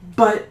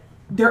 but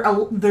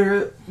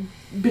they're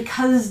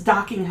because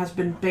docking has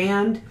been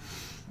banned,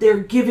 they're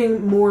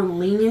giving more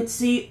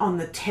leniency on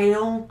the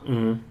tail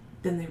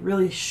than they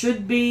really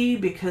should be,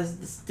 because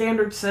the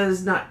standard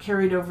says not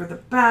carried over the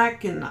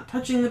back and not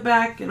touching the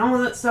back and all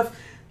of that stuff.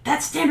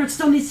 That standard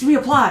still needs to be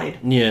applied.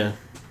 Yeah.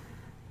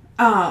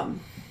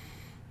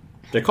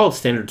 They're called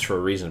standards for a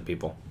reason,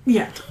 people.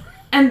 Yeah.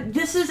 And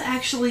this is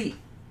actually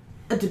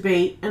a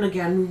debate, and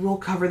again, we will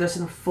cover this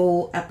in a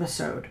full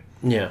episode.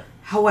 Yeah.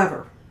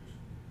 However...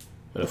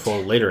 in a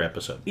full later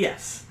episode.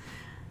 Yes.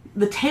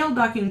 The tail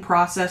docking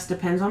process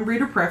depends on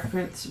breeder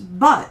preference,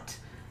 but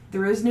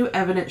there is new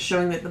evidence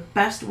showing that the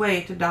best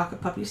way to dock a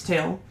puppy's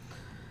tail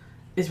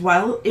is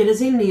while it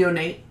is a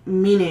neonate,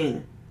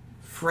 meaning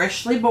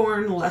freshly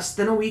born, less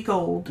than a week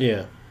old,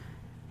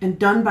 and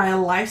done by a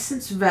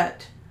licensed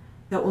vet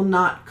that will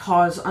not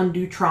cause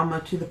undue trauma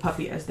to the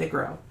puppy as they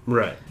grow.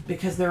 Right.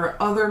 Because there are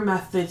other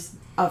methods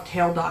of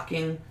tail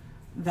docking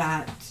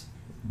that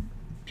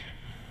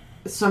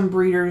some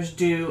breeders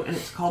do, and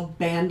it's called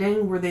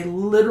banding, where they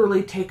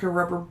literally take a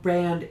rubber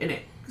band and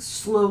it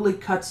slowly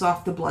cuts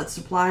off the blood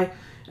supply,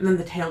 and then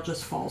the tail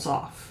just falls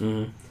off.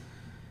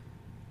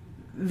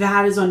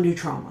 That is undue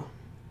trauma,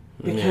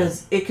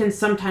 because it can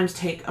sometimes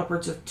take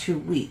upwards of 2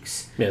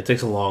 weeks. Yeah, it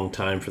takes a long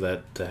time for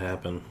that to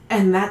happen.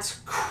 And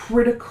that's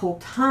critical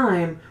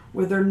time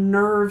where their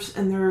nerves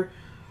and their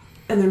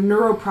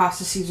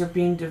neuroprocesses are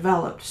being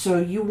developed. So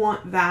you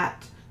want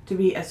that to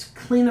be as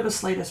clean of a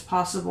slate as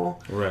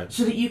possible, right?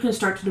 So that you can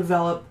start to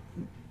develop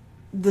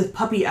the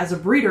puppy as a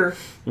breeder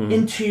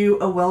into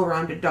a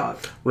well-rounded dog.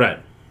 Right.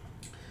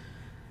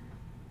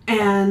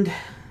 And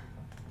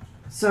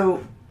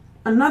so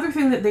another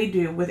thing that they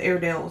do with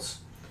Airedales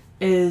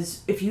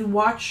is, if you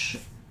watch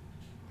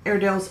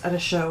Airedales at a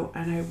show,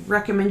 and I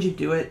recommend you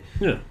do it,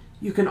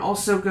 you can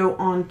also go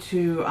on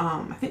to,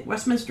 I think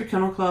Westminster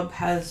Kennel Club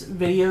has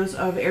videos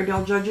of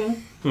Airedale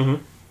judging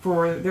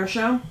for their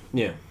show.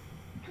 Yeah.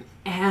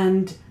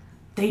 And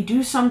they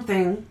do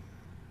something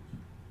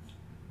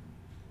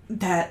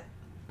that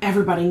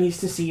everybody needs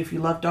to see if you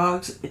love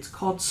dogs. It's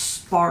called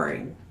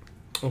sparring.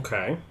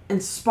 Okay.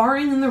 And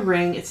sparring in the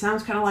ring, it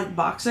sounds kind of like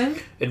boxing.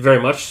 It very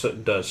much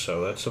does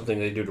so. That's something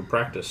they do to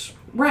practice.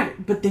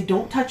 Right, but they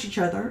don't touch each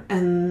other.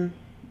 And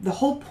the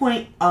whole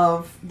point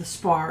of the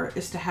spar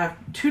is to have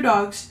two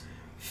dogs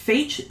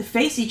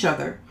face each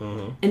other,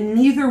 and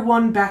neither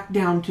one back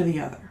down to the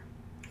other.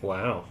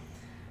 Wow.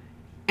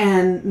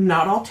 And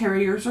not all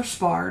terriers are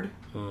sparred.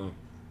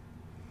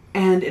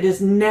 And it is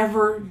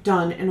never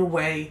done in a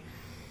way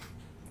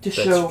to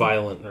show... that's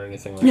violent or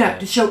anything like that. Yeah,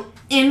 to show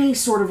any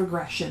sort of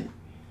aggression.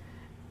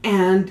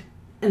 And,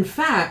 in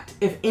fact,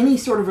 if any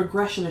sort of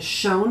aggression is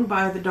shown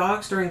by the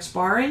dogs during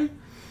sparring...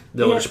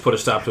 they'll just put a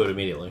stop to it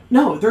immediately.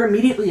 No, they're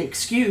immediately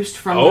excused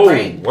from the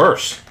ring. Oh,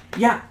 worse.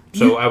 Yeah.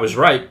 So I was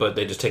right, but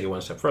they just take it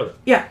one step further.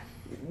 Yeah.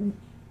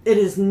 It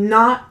is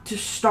not to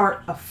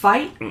start a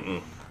fight.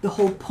 The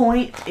whole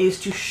point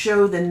is to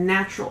show the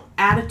natural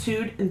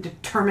attitude and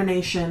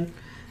determination,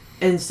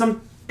 and something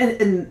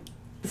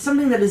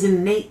that is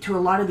innate to a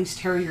lot of these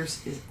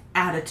terriers is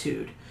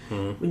attitude.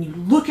 When you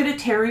look at a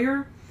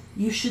terrier,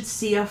 you should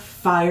see a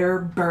fire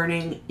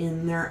burning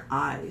in their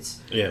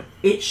eyes. Yeah.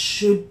 It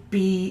should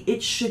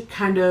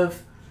kind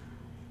of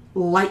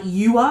light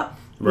you up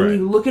When Right.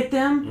 you look at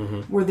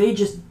them, where they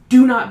just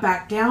do not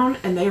back down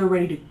and they are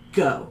ready to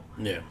go.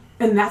 Yeah.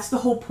 And that's the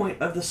whole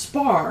point of the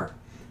spar,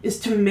 is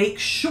to make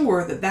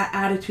sure that that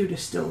attitude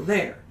is still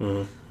there.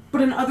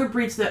 But in other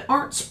breeds that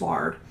aren't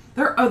sparred,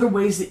 there are other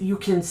ways that you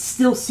can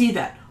still see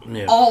that.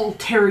 Yeah. All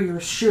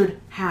terriers should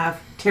have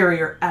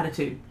terrier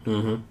attitude.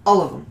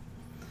 All of them.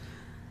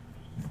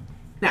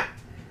 Now,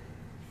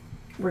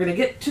 we're going to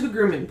get to the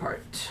grooming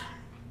part.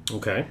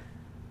 Okay.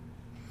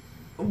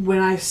 When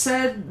I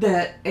said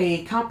that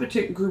a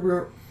competent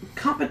groomer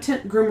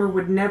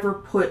would never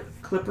put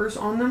clippers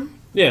on them,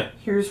 Yeah.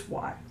 here's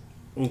why.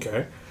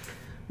 Okay.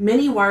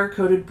 Many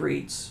wire-coated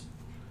breeds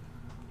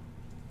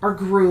are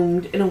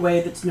groomed in a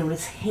way that's known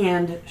as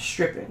hand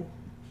stripping.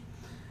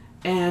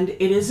 And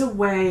it is a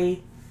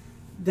way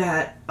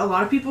that a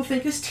lot of people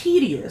think is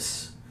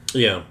tedious.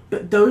 Yeah.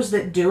 But those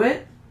that do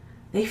it,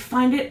 they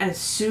find it as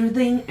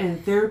soothing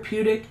and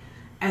therapeutic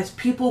as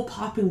people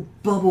popping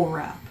bubble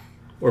wrap.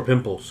 Or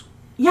pimples.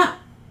 Yeah.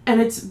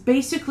 And it's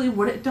basically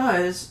what it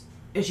does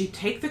is you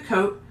take the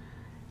coat,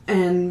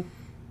 and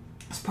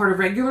as part of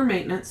regular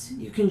maintenance,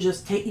 you can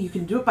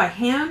do it by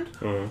hand,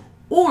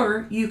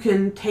 or you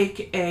can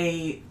take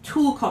a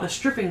tool called a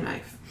stripping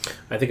knife.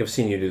 I think I've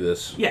seen you do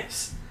this.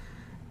 Yes.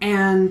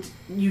 And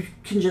you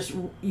can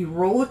you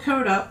roll the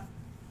coat up,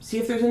 see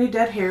if there's any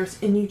dead hairs,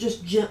 and you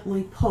just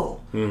gently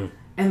pull.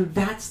 And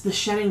that's the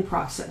shedding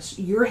process.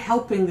 You're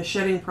helping the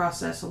shedding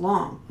process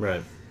along.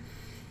 Right.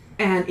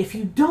 And if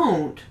you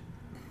don't,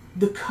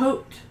 the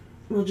coat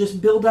will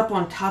just build up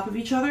on top of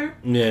each other.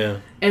 Yeah.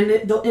 And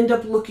they'll end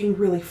up looking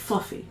really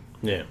fluffy.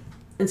 Yeah.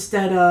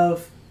 Instead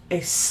of a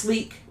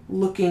sleek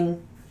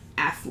looking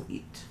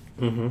athlete.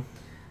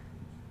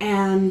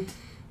 And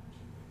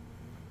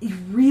you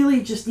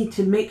really just need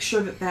to make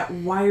sure that that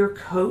wire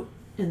coat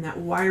and that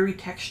wiry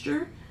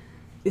texture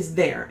is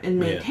there and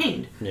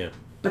maintained. Yeah.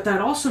 But that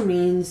also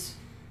means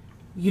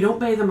you don't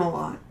bathe them a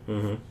lot.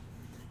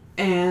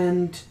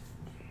 And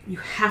you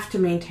have to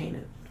maintain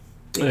it.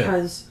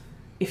 Because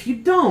if you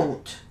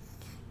don't,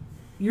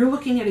 you're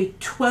looking at a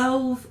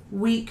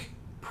 12-week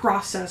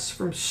process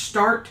from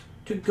start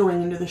to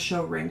going into the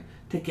show ring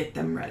to get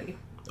them ready.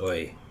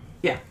 Oy.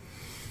 Yeah.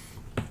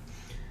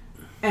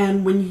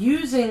 And when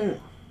using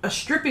a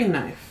stripping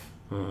knife,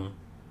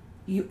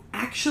 you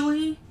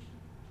actually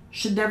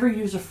should never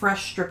use a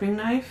fresh stripping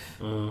knife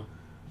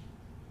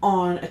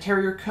on a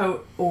terrier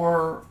coat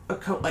or a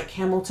coat like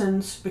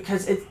Hamilton's,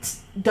 because it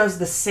does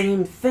the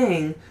same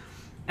thing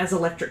as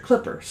electric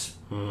clippers.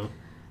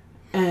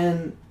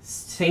 And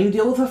same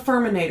deal with a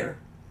Furminator.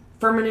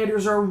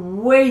 Furminators are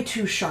way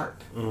too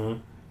sharp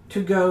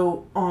to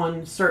go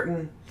on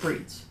certain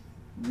breeds.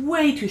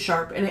 Way too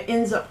sharp, and it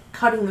ends up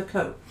cutting the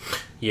coat.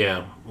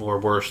 Yeah, or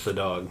worse, the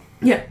dog.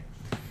 Yeah.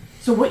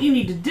 So what you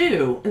need to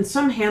do, and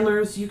some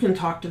handlers, you can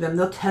talk to them.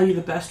 They'll tell you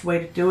the best way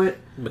to do it.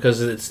 Because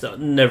it's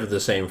never the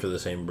same for the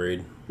same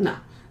breed. No.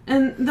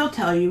 And they'll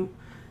tell you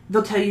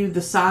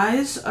the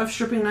size of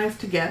stripping knife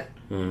to get.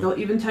 They'll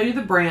even tell you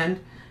the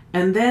brand.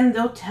 And then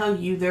they'll tell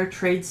you their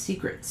trade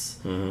secrets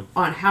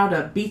on how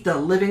to beat the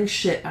living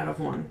shit out of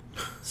one.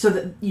 So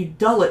that you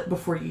dull it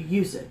before you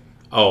use it.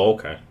 Oh,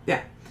 okay.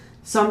 Yeah.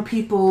 Some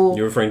people...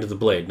 You're referring to the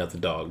blade, not the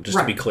dog, just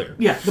to be clear.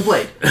 Yeah, the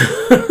blade.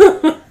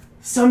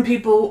 Some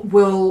people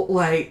will,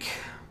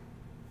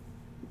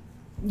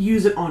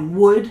 use it on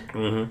wood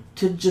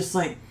to just,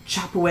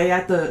 chop away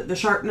at the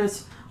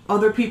sharpness.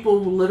 Other people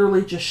will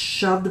literally just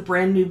shove the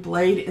brand new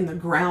blade in the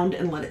ground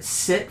and let it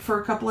sit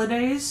for a couple of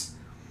days.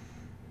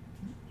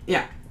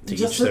 Yeah. To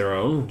each their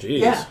own? Jeez.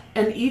 Yeah,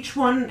 and each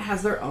one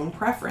has their own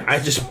preference. I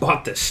just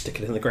bought this.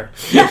 Stick it in the ground.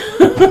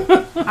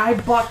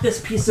 I bought this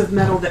piece of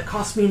metal that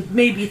cost me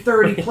maybe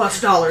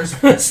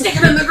 $30+. Stick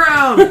it in the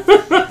ground!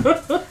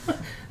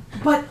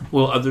 But...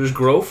 Will others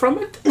grow from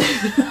it?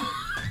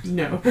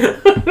 No.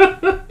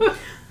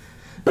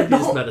 But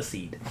it's not a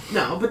seed.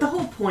 No, but the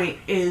whole point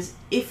is,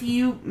 if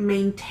you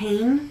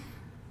maintain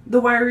the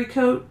wiry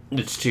coat...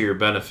 It's to your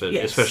benefit,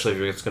 yes. Especially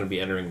if it's going to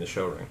be entering the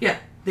show ring. Yeah,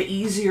 the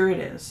easier it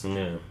is.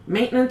 Yeah.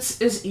 Maintenance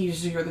is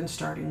easier than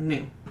starting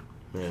new.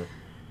 Yeah.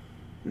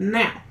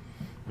 Now.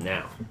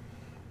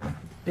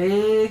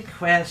 Big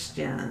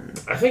question.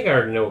 I think I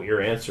already know what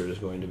your answer is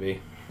going to be.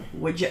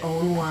 Would you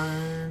own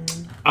one?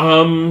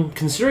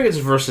 Considering its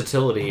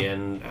versatility,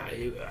 and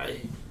I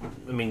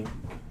mean,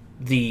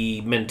 the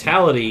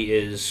mentality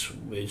is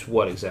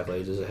what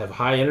exactly? Does it have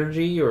high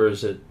energy, or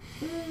is it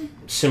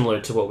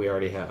similar to what we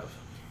already have?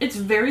 It's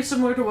very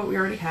similar to what we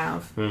already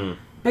have.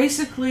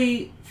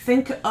 Basically,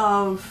 think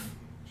of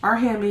our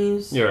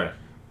hammies. You're right.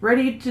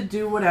 Ready to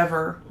do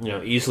whatever.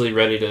 Easily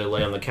ready to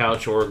lay on the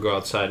couch or go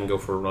outside and go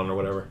for a run or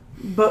whatever.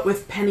 But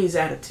with Penny's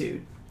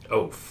attitude.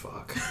 Oh,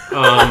 fuck.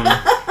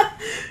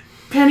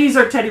 Penny's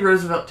our Teddy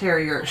Roosevelt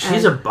Terrier.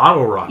 She's a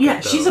bottle rocket, Yeah,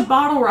 though. She's a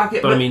bottle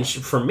rocket. But I mean,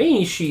 for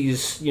me,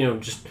 she's,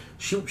 just...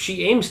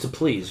 She aims to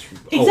please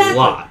exactly, a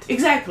lot.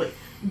 Exactly.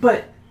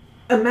 But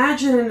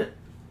imagine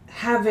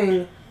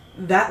having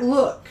that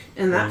look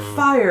and that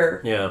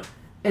fire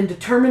and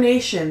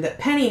determination that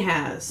Penny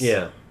has.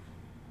 Yeah.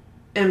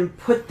 And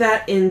put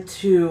that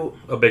into...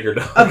 A bigger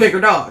dog. A bigger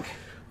dog.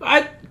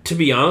 To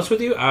be honest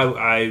with you,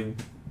 I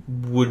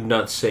would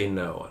not say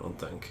no. I don't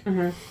think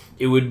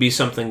it would be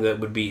something that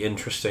would be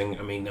interesting.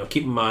 I mean, now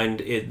keep in mind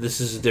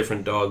this is a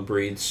different dog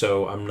breed,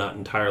 so I'm not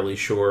entirely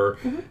sure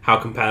how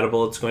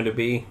compatible it's going to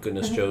be.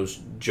 Goodness,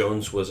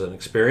 Jones was an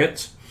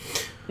experience.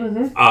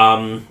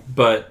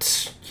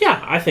 But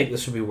yeah, I think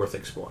this would be worth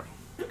exploring.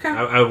 Okay,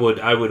 I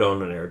would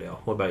own an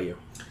Airedale. What about you?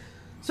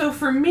 So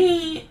for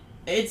me,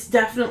 it's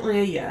definitely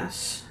a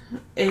yes.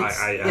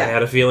 I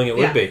had a feeling it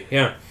would be.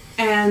 Yeah.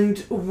 And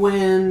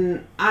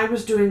when I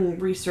was doing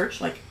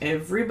research, like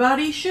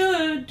everybody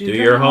should do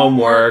your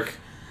homework.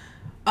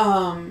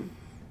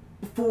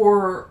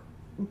 For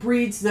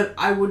breeds that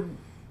I wouldn't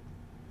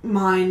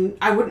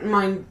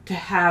mind to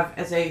have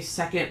as a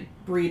second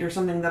breed or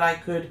something that I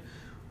could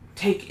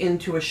take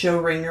into a show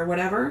ring or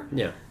whatever.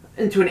 Yeah.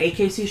 Into an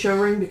AKC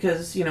show ring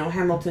because,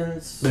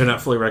 Hamilton's... They're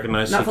not fully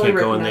recognized, so you can't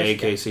go in the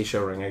AKC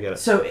show ring. I get it.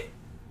 So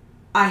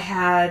I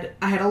had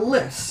a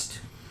list,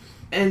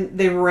 and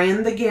they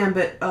ran the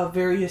gambit of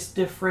various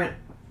different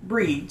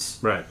breeds.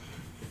 Right.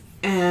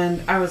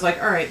 And I was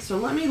like, all right, so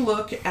let me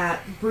look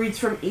at breeds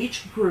from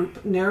each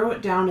group, narrow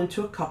it down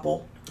into a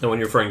couple. And when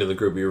you're referring to the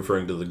group, you're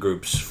referring to the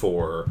groups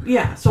for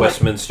so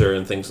Westminster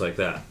and things like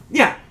that.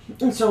 Yeah.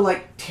 And so,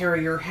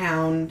 terrier,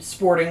 hound,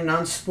 sporting,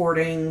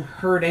 non-sporting,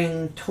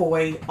 herding,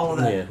 toy, all of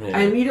that. Yeah.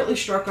 I immediately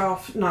struck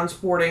off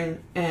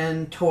non-sporting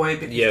and toy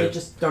because they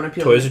just don't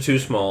appeal Toys to me. are too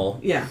small.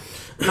 Yeah.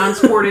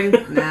 Non-sporting,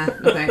 nah,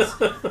 no thanks.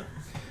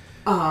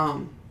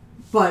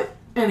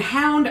 And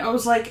hound, I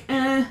was like,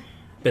 eh.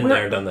 Been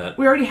there, done that.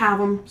 We already have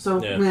them, so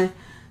meh.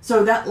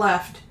 So that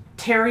left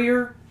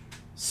terrier,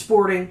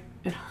 sporting,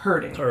 and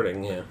herding.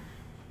 Herding, yeah.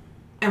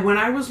 And when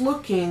I was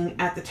looking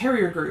at the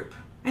terrier group,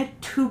 I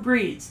had 2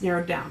 breeds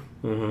narrowed down.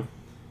 Mm-hmm.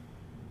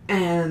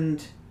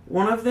 And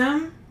one of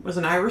them was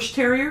an Irish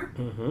Terrier,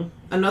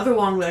 another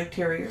long-legged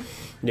terrier.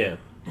 Yeah.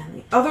 And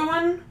the other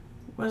one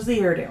was the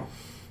Airedale.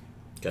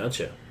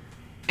 Gotcha.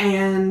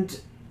 And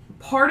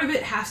part of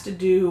it has to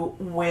do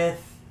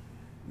with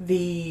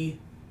the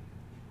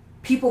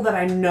people that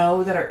I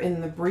know that are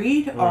in the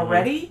breed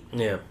already.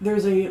 Yeah.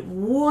 There's a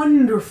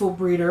wonderful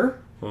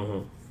breeder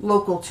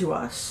local to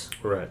us.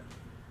 Right.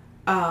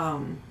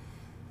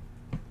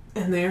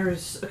 And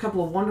there's a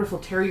couple of wonderful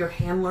terrier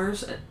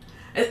handlers.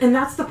 And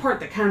that's the part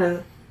that kind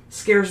of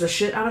scares the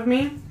shit out of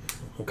me.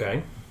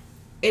 Okay.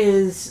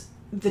 Is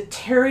the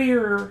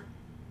terrier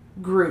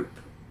group,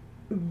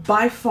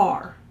 by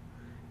far,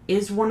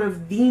 is one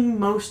of the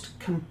most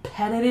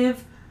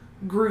competitive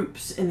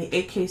groups in the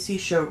AKC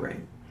show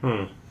ring.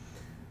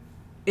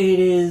 It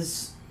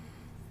is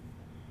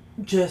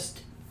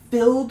just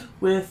filled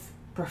with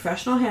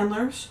professional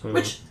handlers,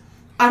 which...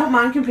 I don't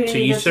mind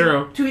competing against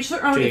them. To each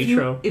their own.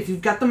 If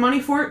you've got the money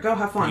for it, go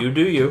have fun. You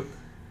do you.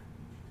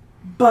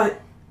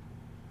 But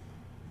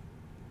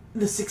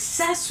the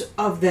success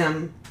of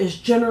them is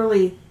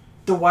generally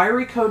the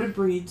wiry coated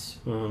breeds.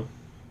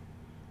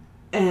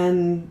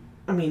 And,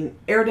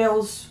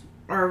 Airedales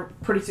are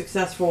pretty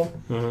successful.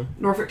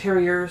 Norfolk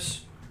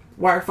Terriers,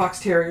 Wire Fox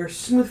Terriers,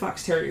 Smooth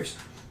Fox Terriers.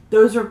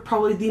 Those are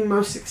probably the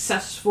most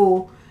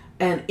successful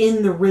and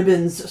in the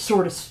ribbons,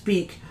 so to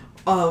speak,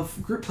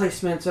 of group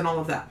placements and all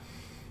of that.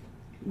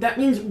 That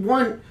means,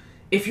 one,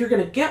 if you're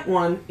going to get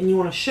one and you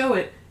want to show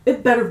it,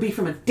 it better be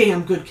from a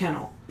damn good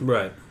kennel.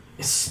 Right.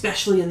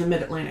 Especially in the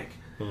Mid-Atlantic.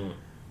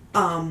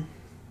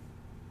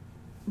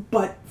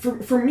 But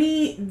for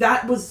me,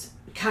 that was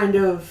kind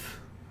of...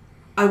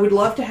 I would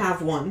love to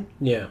have one.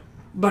 Yeah.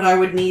 But I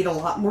would need a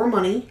lot more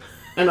money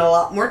and a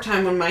lot more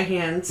time on my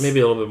hands.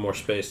 Maybe a little bit more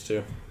space,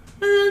 too.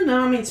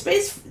 No, the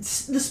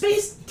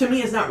space to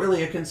me is not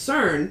really a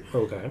concern.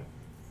 Okay.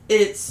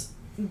 It's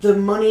the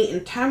money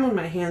and time on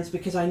my hands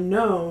because I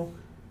know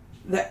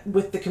that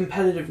with the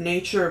competitive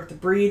nature of the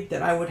breed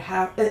that I would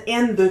have,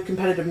 and the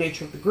competitive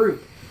nature of the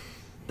group,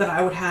 that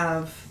I would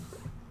have,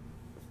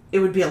 it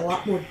would be a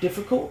lot more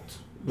difficult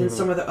than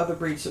some of the other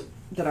breeds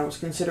that I was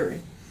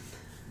considering.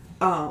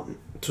 So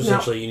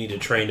essentially you need to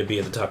train to be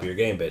at the top of your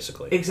game,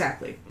 basically.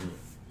 Exactly.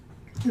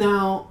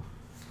 Now,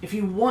 if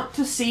you want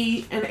to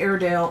see an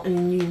Airedale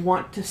and you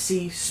want to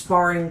see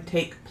sparring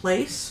take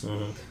place...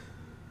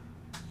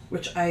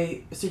 which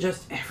I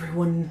suggest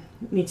everyone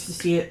needs to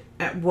see it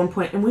at one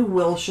point. And we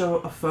will show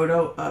a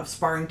photo of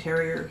sparring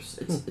terriers.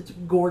 It's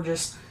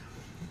gorgeous.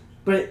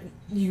 But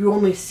you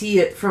only see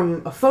it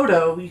from a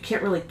photo. You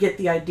can't really get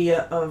the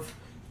idea of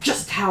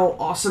just how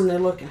awesome they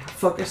look and how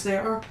focused they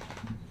are.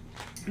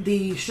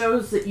 The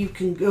shows that you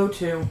can go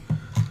to,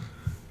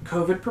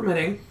 COVID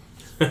permitting.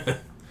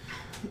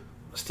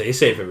 Stay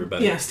safe,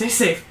 everybody. Yeah, stay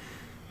safe.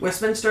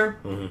 Westminster,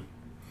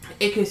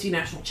 AKC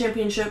National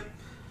Championship,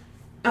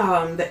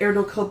 the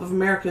Airedale Club of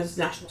America's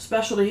national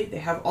specialty. They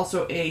have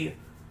also a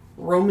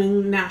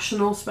roaming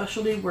national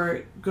specialty where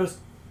it goes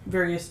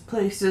various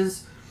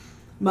places.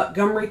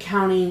 Montgomery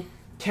County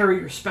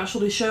Terrier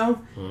Specialty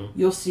Show.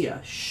 You'll see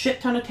a shit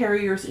ton of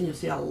terriers and you'll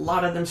see a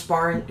lot of them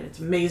sparring, and it's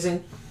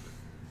amazing.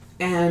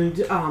 And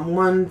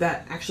one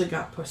that actually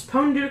got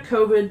postponed due to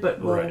COVID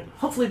but will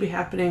hopefully be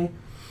happening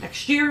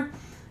next year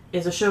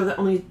is a show that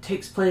only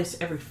takes place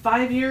every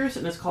 5 years,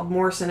 and it's called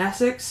Morris and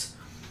Essex.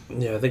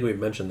 Yeah, I think we've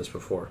mentioned this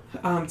before.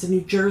 It's in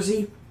New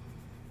Jersey,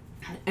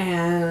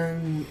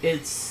 and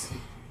it's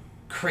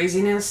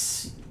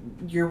craziness.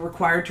 You're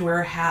required to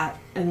wear a hat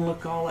and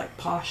look all like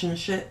posh and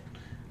shit.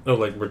 Oh,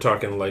 like we're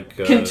talking like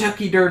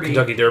Kentucky Derby.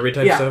 Kentucky Derby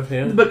type stuff,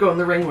 yeah? But go in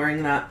the ring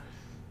wearing that.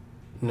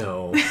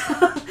 No.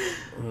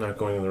 I'm not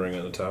going in the ring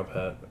on a top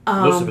hat.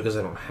 Mostly because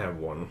I don't have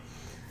one.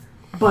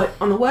 But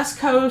on the West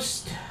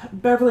Coast,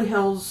 Beverly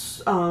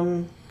Hills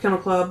Kennel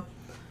Club,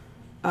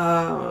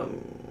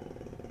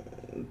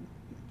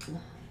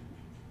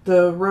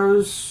 the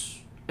Rose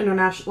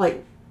International,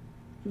 like,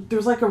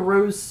 there's like a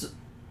Rose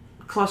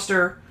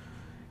cluster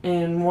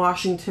in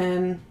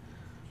Washington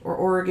or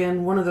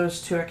Oregon, one of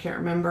those two, I can't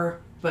remember,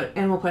 but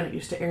Animal Planet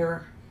used to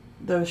air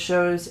those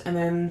shows. And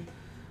then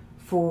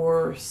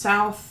for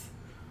South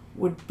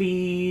would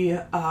be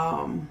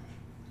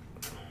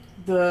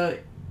the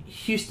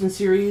Houston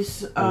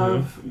series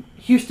of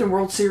Houston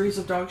World Series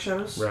of dog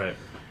shows. Right.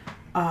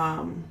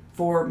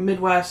 For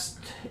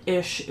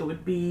Midwest-ish, it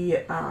would be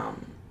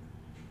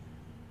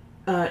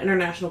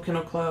International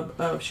Kennel Club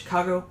of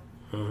Chicago.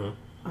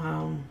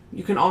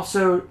 You can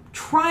also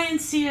try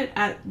and see it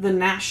at the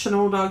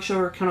National Dog Show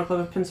or Kennel Club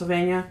of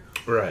Pennsylvania.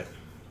 Right.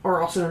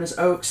 Or also known as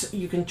Oaks.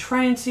 You can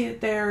try and see it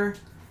there.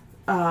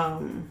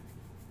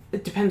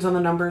 It depends on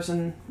the numbers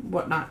and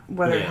whatnot,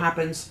 whether it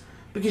happens.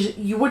 Because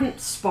you wouldn't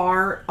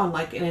spar on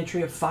like an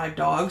entry of 5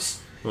 dogs.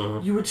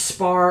 You would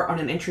spar on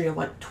an entry of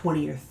like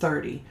 20 or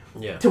 30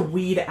 to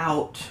weed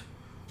out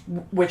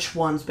which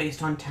ones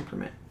based on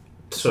temperament.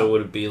 So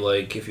would it be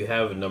like, if you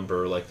have a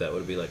number like that,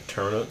 would it be like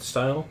turnout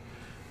style?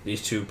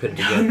 These two pit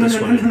together,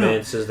 this one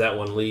advances, that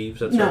one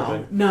leaves, that sort of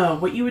thing? No.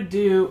 What you would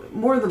do,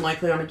 more than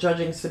likely on a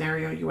judging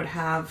scenario, you would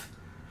have,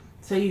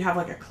 say you have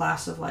like a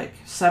class of like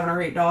 7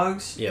 or 8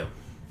 dogs. Yeah.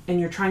 And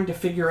you're trying to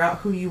figure out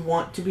who you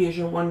want to be as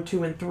your 1,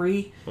 2, and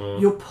 3.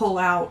 You'll pull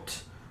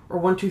out, or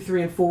 1, 2,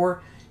 3, and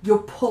 4, you'll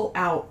pull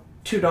out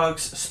 2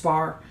 dogs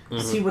spar,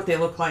 see what they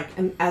look like,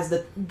 and as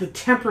the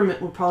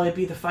temperament would probably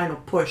be the final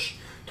push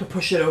to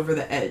push it over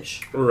the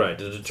edge. Right,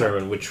 to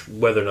determine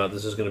whether or not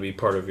this is going to be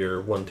part of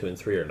your 1, 2, and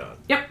 3 or not.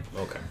 Yep.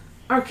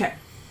 Okay.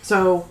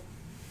 So,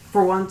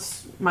 for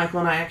once, Michael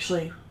and I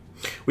actually...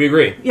 We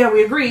agree. Yeah,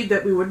 we agreed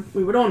that we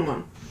would own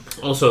one.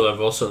 Also,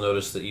 I've also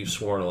noticed that you've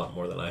sworn a lot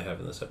more than I have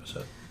in this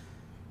episode.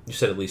 You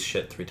said at least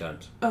shit 3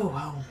 times. Oh,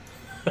 wow.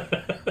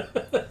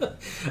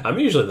 I'm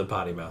usually the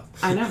potty mouth.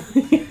 I know.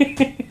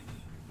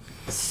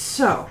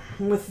 So,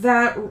 with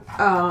that,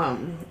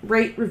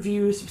 rate,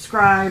 review,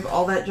 subscribe,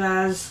 all that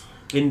jazz.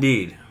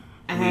 Indeed.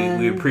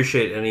 We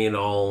appreciate any and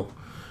all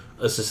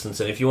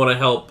assistance. And if you want to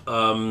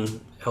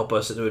help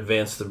us to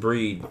advance the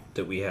breed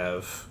that we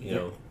have,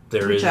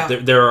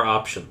 there are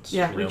options.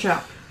 Yeah, reach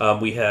out.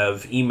 We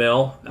have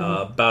email,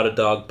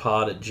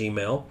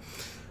 aboutadogpod@gmail.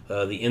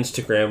 The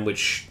Instagram,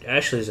 which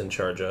Ashley's in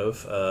charge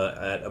of,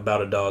 at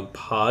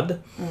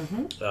aboutadogpod.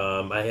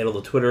 I handle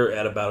the Twitter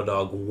at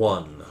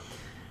aboutadog1.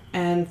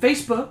 And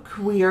Facebook,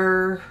 we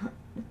are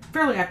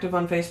fairly active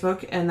on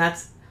Facebook, and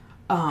that's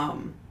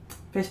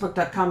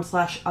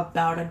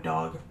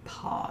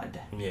facebook.com/aboutadogpod.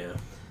 Yeah.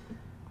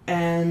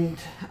 And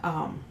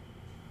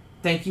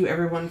thank you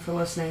everyone for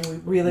listening. We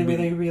really,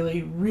 really,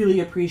 really, really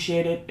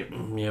appreciate it.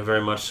 Yeah,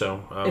 very much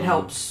so. It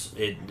helps.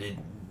 It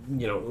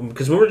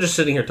because when we're just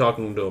sitting here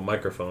talking into a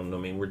microphone, I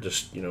mean, we're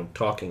just,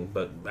 talking,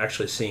 but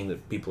actually seeing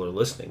that people are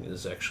listening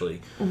is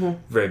actually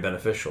very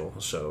beneficial.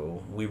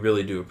 So we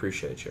really do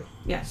appreciate you.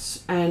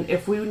 Yes. And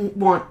if we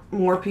want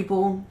more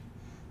people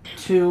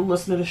to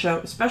listen to the show,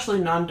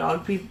 especially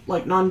non-dog people,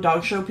 like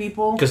non-dog show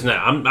people. Because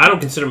now, I don't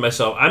consider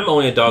myself, I'm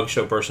only a dog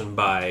show person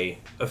by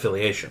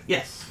affiliation.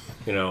 Yes.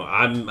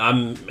 I'm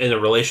in a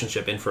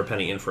relationship, in for a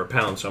penny, in for a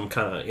pound, so I'm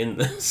kind of in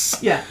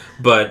this. Yeah.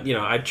 But,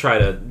 I try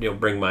to,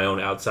 bring my own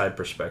outside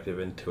perspective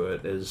into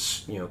it,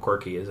 as,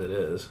 quirky as it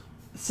is.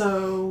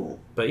 So...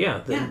 But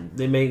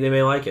they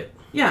may like it.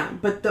 Yeah,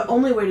 but the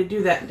only way to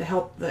do that, to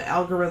help the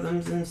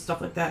algorithms and stuff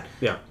like that,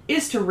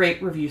 is to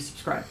rate, review,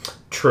 subscribe.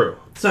 True.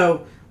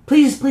 So,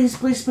 please, please,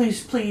 please,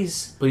 please,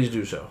 please... Please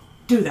do so.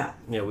 Do that.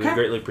 Yeah, we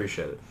greatly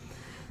appreciate it.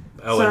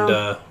 Oh, and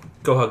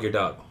go hug your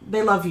dog.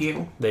 They love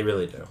you. They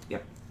really do.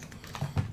 Yep.